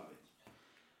fucking love it.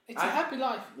 It's a happy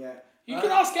life. Yeah. You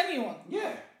can ask anyone.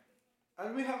 Yeah.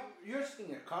 And you're sitting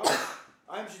in a couch.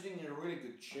 I'm sitting in a really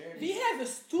good chair. We have a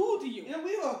studio.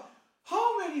 You know,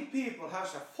 how many people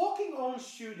has a fucking own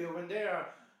studio when they are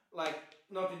like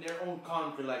not in their own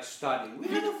country, like studying? We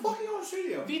have a fucking own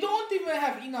studio. We don't even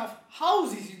have enough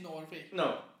houses in Norway.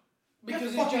 No. Because They're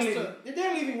it's fucking just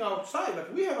they're living outside,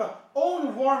 but we have our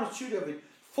own warm studio with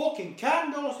fucking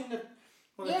candles on the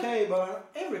table and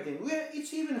everything.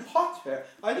 It's even hot here.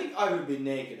 I think I will be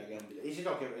naked again. Is it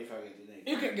okay if I get naked?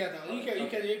 You can get out. You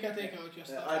can take out your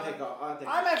stuff.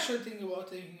 I'm actually thinking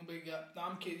about taking a big. No,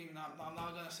 I'm kidding. No, I'm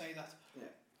not gonna say that.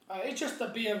 Yeah. It's just the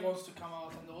beer wants to come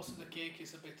out, and also the cake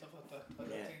is a bit of a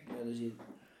thing.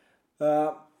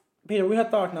 Yeah, Peter, we have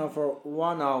talked now for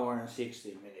 1 hour and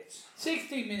 16 minutes.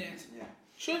 16 minutes. Yeah.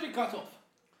 Should we cut off?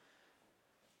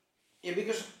 Yeah,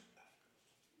 because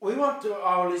we want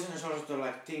our listeners also to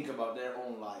like think about their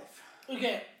own life.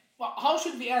 Okay. Well, how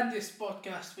should we end this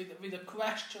podcast with a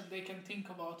question? They can think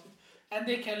about it, and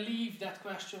they can leave that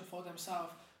question for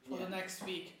themselves for the next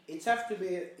week. It have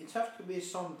to be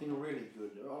something really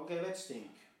good. Okay, let's think.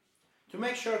 To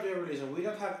make sure to every listener, we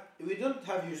don't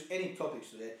have used any topics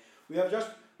today. We have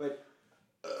just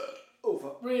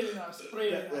Really nice.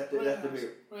 Really nice. That's the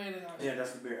beer. Really nice. Yeah,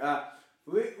 that's the beer.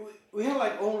 We have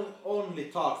like only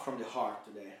talk from the heart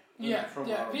today. We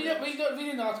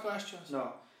didn't ask questions.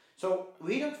 No. So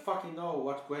we don't fucking know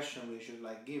what question we should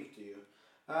like give to you.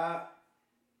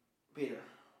 Peter.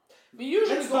 We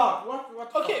usually Let's talk.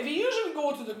 What Okay, we usually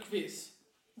go to the quiz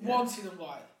once in a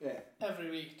while. Yeah. Every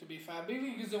week, to be fair. We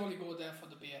usually only go there for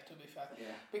the beer, to be fair.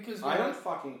 Yeah. Because I don't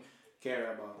fucking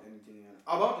care about anything else.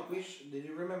 About the quiz, did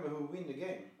you remember who win the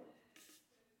game?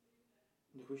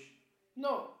 The quiz?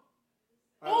 No.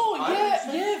 I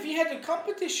We had a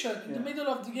competition in the middle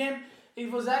of the game.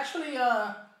 It was actually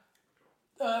a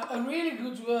really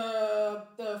good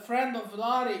friend of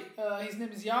Lari. His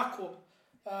name is Jakob,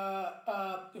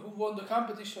 who won the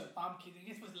competition. I'm kidding.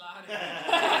 It was Lari.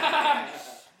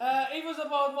 It was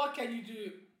about what can you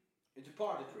do. It's a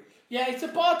party trick. Yeah, it's a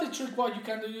party trick. What you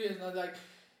can do is like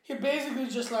he basically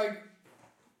just like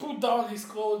put down his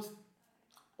clothes,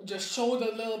 just showed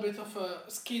a little bit of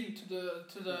skin to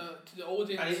the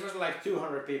audience. And it was like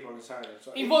 200 people inside it.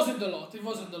 So it wasn't a lot. It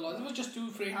was just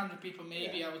 200-300 people,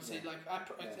 maybe. I would say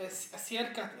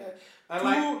circa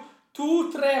and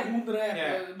 200-300.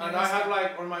 Yeah, and I have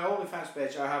like on my OnlyFans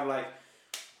page, I have like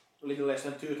a little less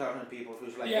than 2,000 people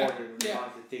who's like ordering the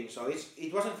monthly thing. So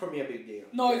it wasn't for me a big deal.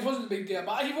 No, it wasn't a big deal.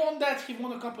 But he won that. He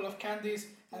won a couple of candies,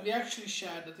 and we actually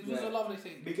shared it. It was a lovely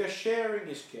thing. Because sharing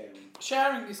is caring.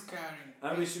 Sharing is caring.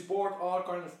 And we support all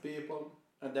kinds of people,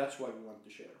 and that's why we want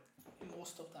to share.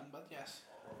 Most of them, but yes.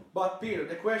 But Peter,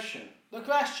 the question. The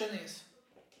question is,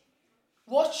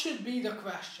 what should be the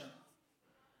question?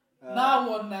 Now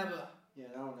or never? Yeah,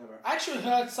 now or never. I actually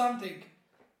heard something.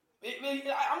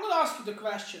 I'm going to ask you the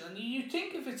question, and you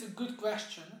think if it's a good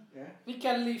question, we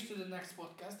can leave to the next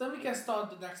podcast. Then we can start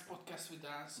the next podcast with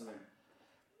the answer. Okay.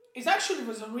 It actually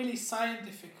was a really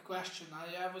scientific question.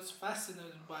 I was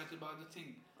fascinated by the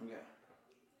thing. Okay.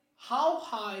 How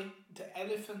high the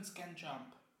elephants can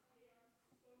jump?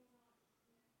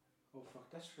 Oh fuck,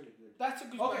 that's really good. That's a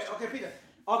good question. Okay, Peter.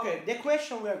 Okay, the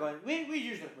question we are going. We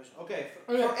use that question. Okay,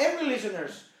 for every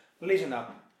listeners, listen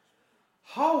up.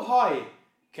 How high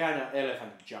can an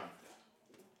elephant jump?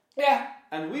 Yeah.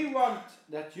 And we want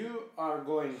that you are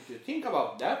going to think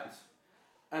about that,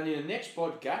 and in the next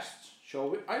podcast,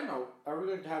 I don't know, are we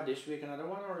going to have this week another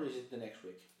one, or is it the next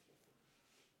week?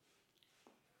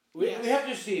 We have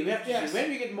to see. See. When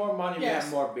we get more money, we have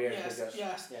more beers.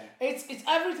 Yes. It's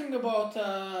everything about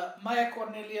Maja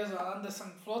Cornelius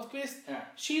Andersen Flodquist. Yeah.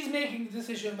 She's making the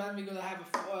decision when we're gonna have a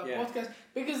podcast,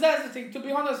 because that's the thing. To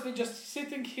be honest, we're just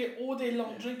sitting here all day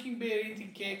long, drinking beer,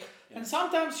 eating cake, and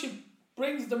sometimes she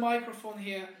brings the microphone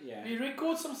here. Yeah. We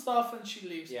record some stuff and she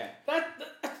leaves. Yeah. That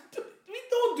we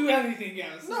don't do anything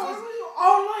else. No,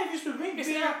 our life is to drink It's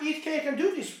beer, not- eat cake, and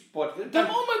do this podcast. The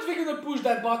moment we're gonna push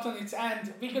that button, it's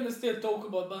end. We're gonna still talk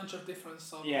about a bunch of different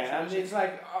stuff. Yeah, and it's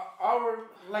like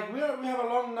we have a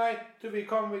long night to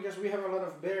become because we have a lot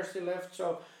of beer still left,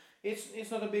 so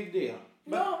it's not a big deal.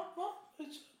 But,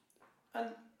 it's and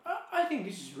I think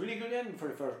this is really good end for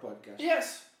the first podcast.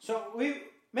 yes. So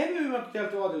maybe we want to tell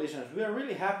to all the listeners, we are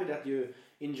really happy that you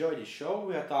enjoy this show.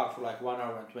 We have talked for like 1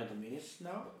 hour and 20 minutes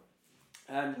now,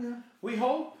 and we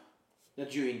hope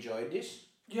that you enjoyed this.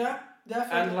 Yeah,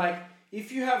 definitely. And like,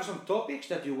 if you have some topics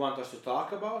that you want us to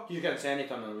talk about, you can send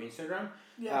it on our Instagram.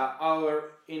 Yeah. Our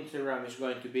Instagram is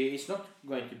going to be, it's not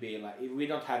going to be like, we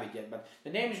don't have it yet, but the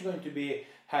name is going to be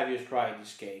Have You Tried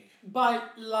This Cake? By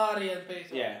Lari and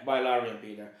Peter. Yeah, by Lari and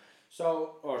Peter.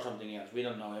 So, or something else, we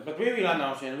don't know it. But we will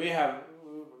announce it, and we have,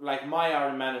 like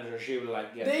our manager, she will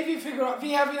like get... They will figure out,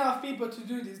 we have enough people to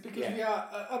do this because Yeah. we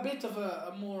are a bit of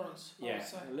a morons. I Yeah, would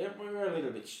say. we're a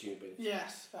little bit stupid.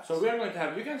 Yes. So we're going to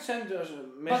have, you can send us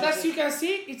But messages. as you can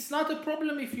see, it's not a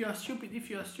problem if you are stupid. If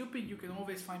you are stupid, you can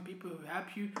always find people who help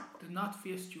you. Do not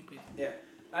feel stupid. Yeah,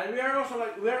 and we are also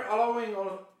like, we're allowing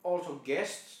also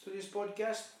guests to this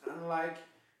podcast, and like,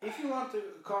 if you want to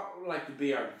like to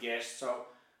be our guest, so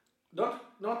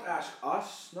not ask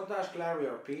us, not ask Larry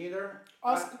or Peter.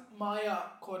 Ask Maya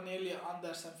Cornelia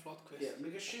Andersen Flotquist. Yeah,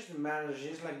 because she's the manager,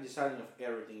 she's like deciding of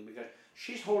everything, because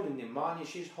she's holding the money,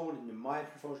 she's holding the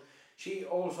microphones. She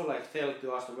also like tell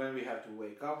to us when we have to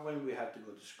wake up, when we have to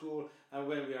go to school, and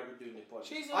when we are doing the podcast.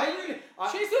 She's I a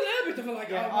little bit of a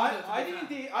like.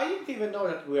 I didn't even know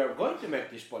that we are going to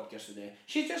make this podcast today.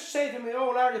 She just said to me,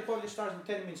 "Oh, Larry, the podcast starts in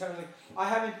 10 minutes." I was like, "I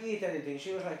haven't eaten anything."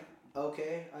 She was like,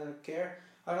 "Okay, I don't care."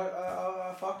 I was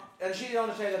like, "Fuck," and she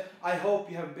only said that, "I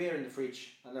hope you have beer in the fridge,"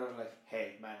 and I was like,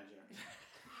 "Hey, manager."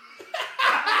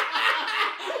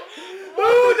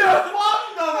 Who the fuck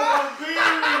doesn't have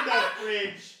beer in that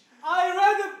fridge? I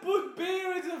rather put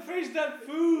beer in the fridge than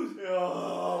food.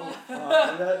 Oh,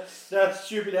 fuck. that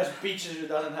stupid ass bitches who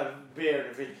doesn't have beer in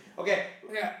the fridge. Okay.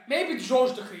 Yeah, maybe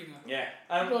George the cleaner. Yeah.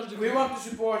 We want to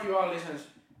support you all listeners.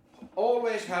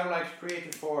 Always have like 3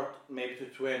 to 4, maybe to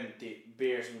 20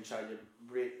 beers inside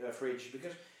the fridge,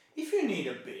 because if you need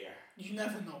a beer, You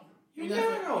never know. You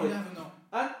never know. You never know.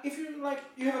 and if you like,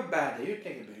 you have a bad day, you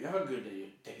take a beer. You have a good day, you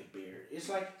take a beer. It's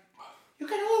like you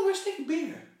can always take a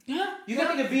beer. Yeah. You can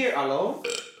take a beer alone,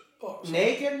 Oh,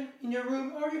 naked in your room,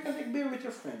 or you can take beer with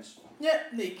your friends. yeah,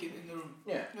 naked in the room.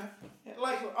 Yeah. Yeah.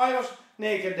 Like I was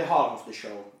naked the half of the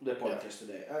show, the podcast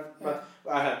today, but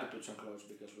I had to put some clothes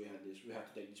because we had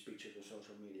to take this picture to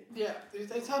social media. Yeah,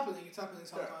 it's happening. It's happening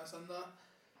sometimes, and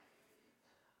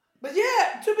but yeah,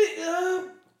 to be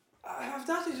I have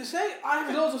nothing to say. I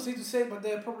have lots of things to say, but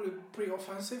they're probably pretty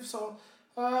offensive. So,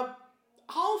 how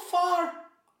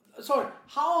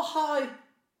high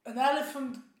an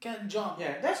elephant can jump?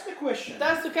 Yeah, that's the question.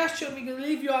 That's the question. We're gonna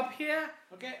leave you up here.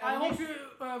 Okay. I hope you.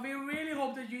 We really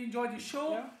hope that you enjoyed the show.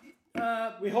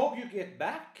 We hope you get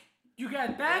back. You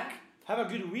get back. Have a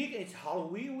good week. It's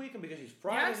Halloween weekend because it's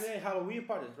Friday Yes. today. Halloween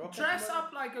party. Dress up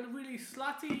like a really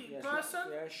slutty person.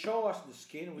 Yeah, show us the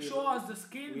skin. Show us the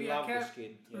skin. We are love the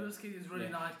skin. Yeah. The skin is really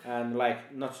nice. And like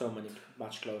not so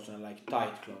much clothes and like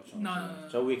tight clothes. On, No.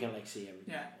 So we can like see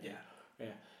everything. Yeah.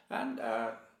 And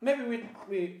maybe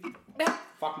we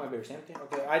fuck my beer is empty.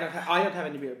 Okay, I don't have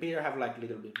any beer. Peter have like a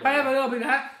little bit. I have a little bit of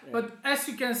that, but as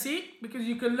you can see, because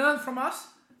you can learn from us,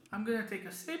 I'm gonna take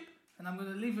a sip and I'm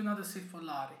gonna leave another sip for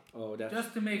Lari. Oh, that's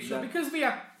just to make sure, because we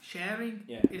are sharing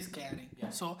is caring. Yeah.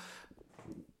 So.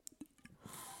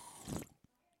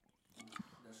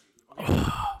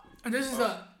 And this is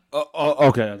the.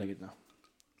 Okay, I'll take it now.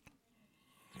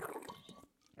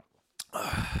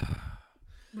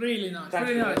 Really nice. Thanks,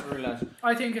 really nice. that's really nice.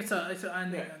 I think it's an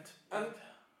ending. And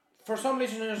for some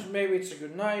listeners, maybe it's a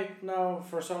good night now.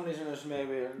 For some listeners,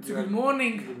 maybe it's a good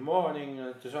morning. Good morning.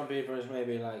 To some people, it's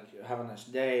maybe like have a nice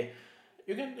day.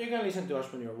 You can listen to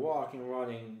us when you're walking,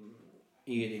 running,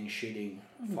 eating, shitting,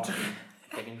 fucking,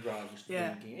 taking drugs,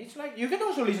 drinking. It's like you can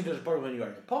also listen to us when you're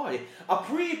at a party.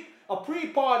 A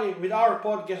pre-party with our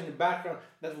podcast in the background.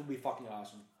 That would be fucking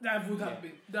awesome. That would have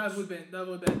been. That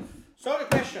would be. So the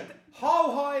question,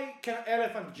 how high can an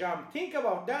elephant jump? Think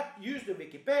about that, use the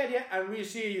Wikipedia, and we'll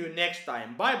see you next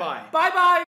time. Bye bye. Bye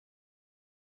bye.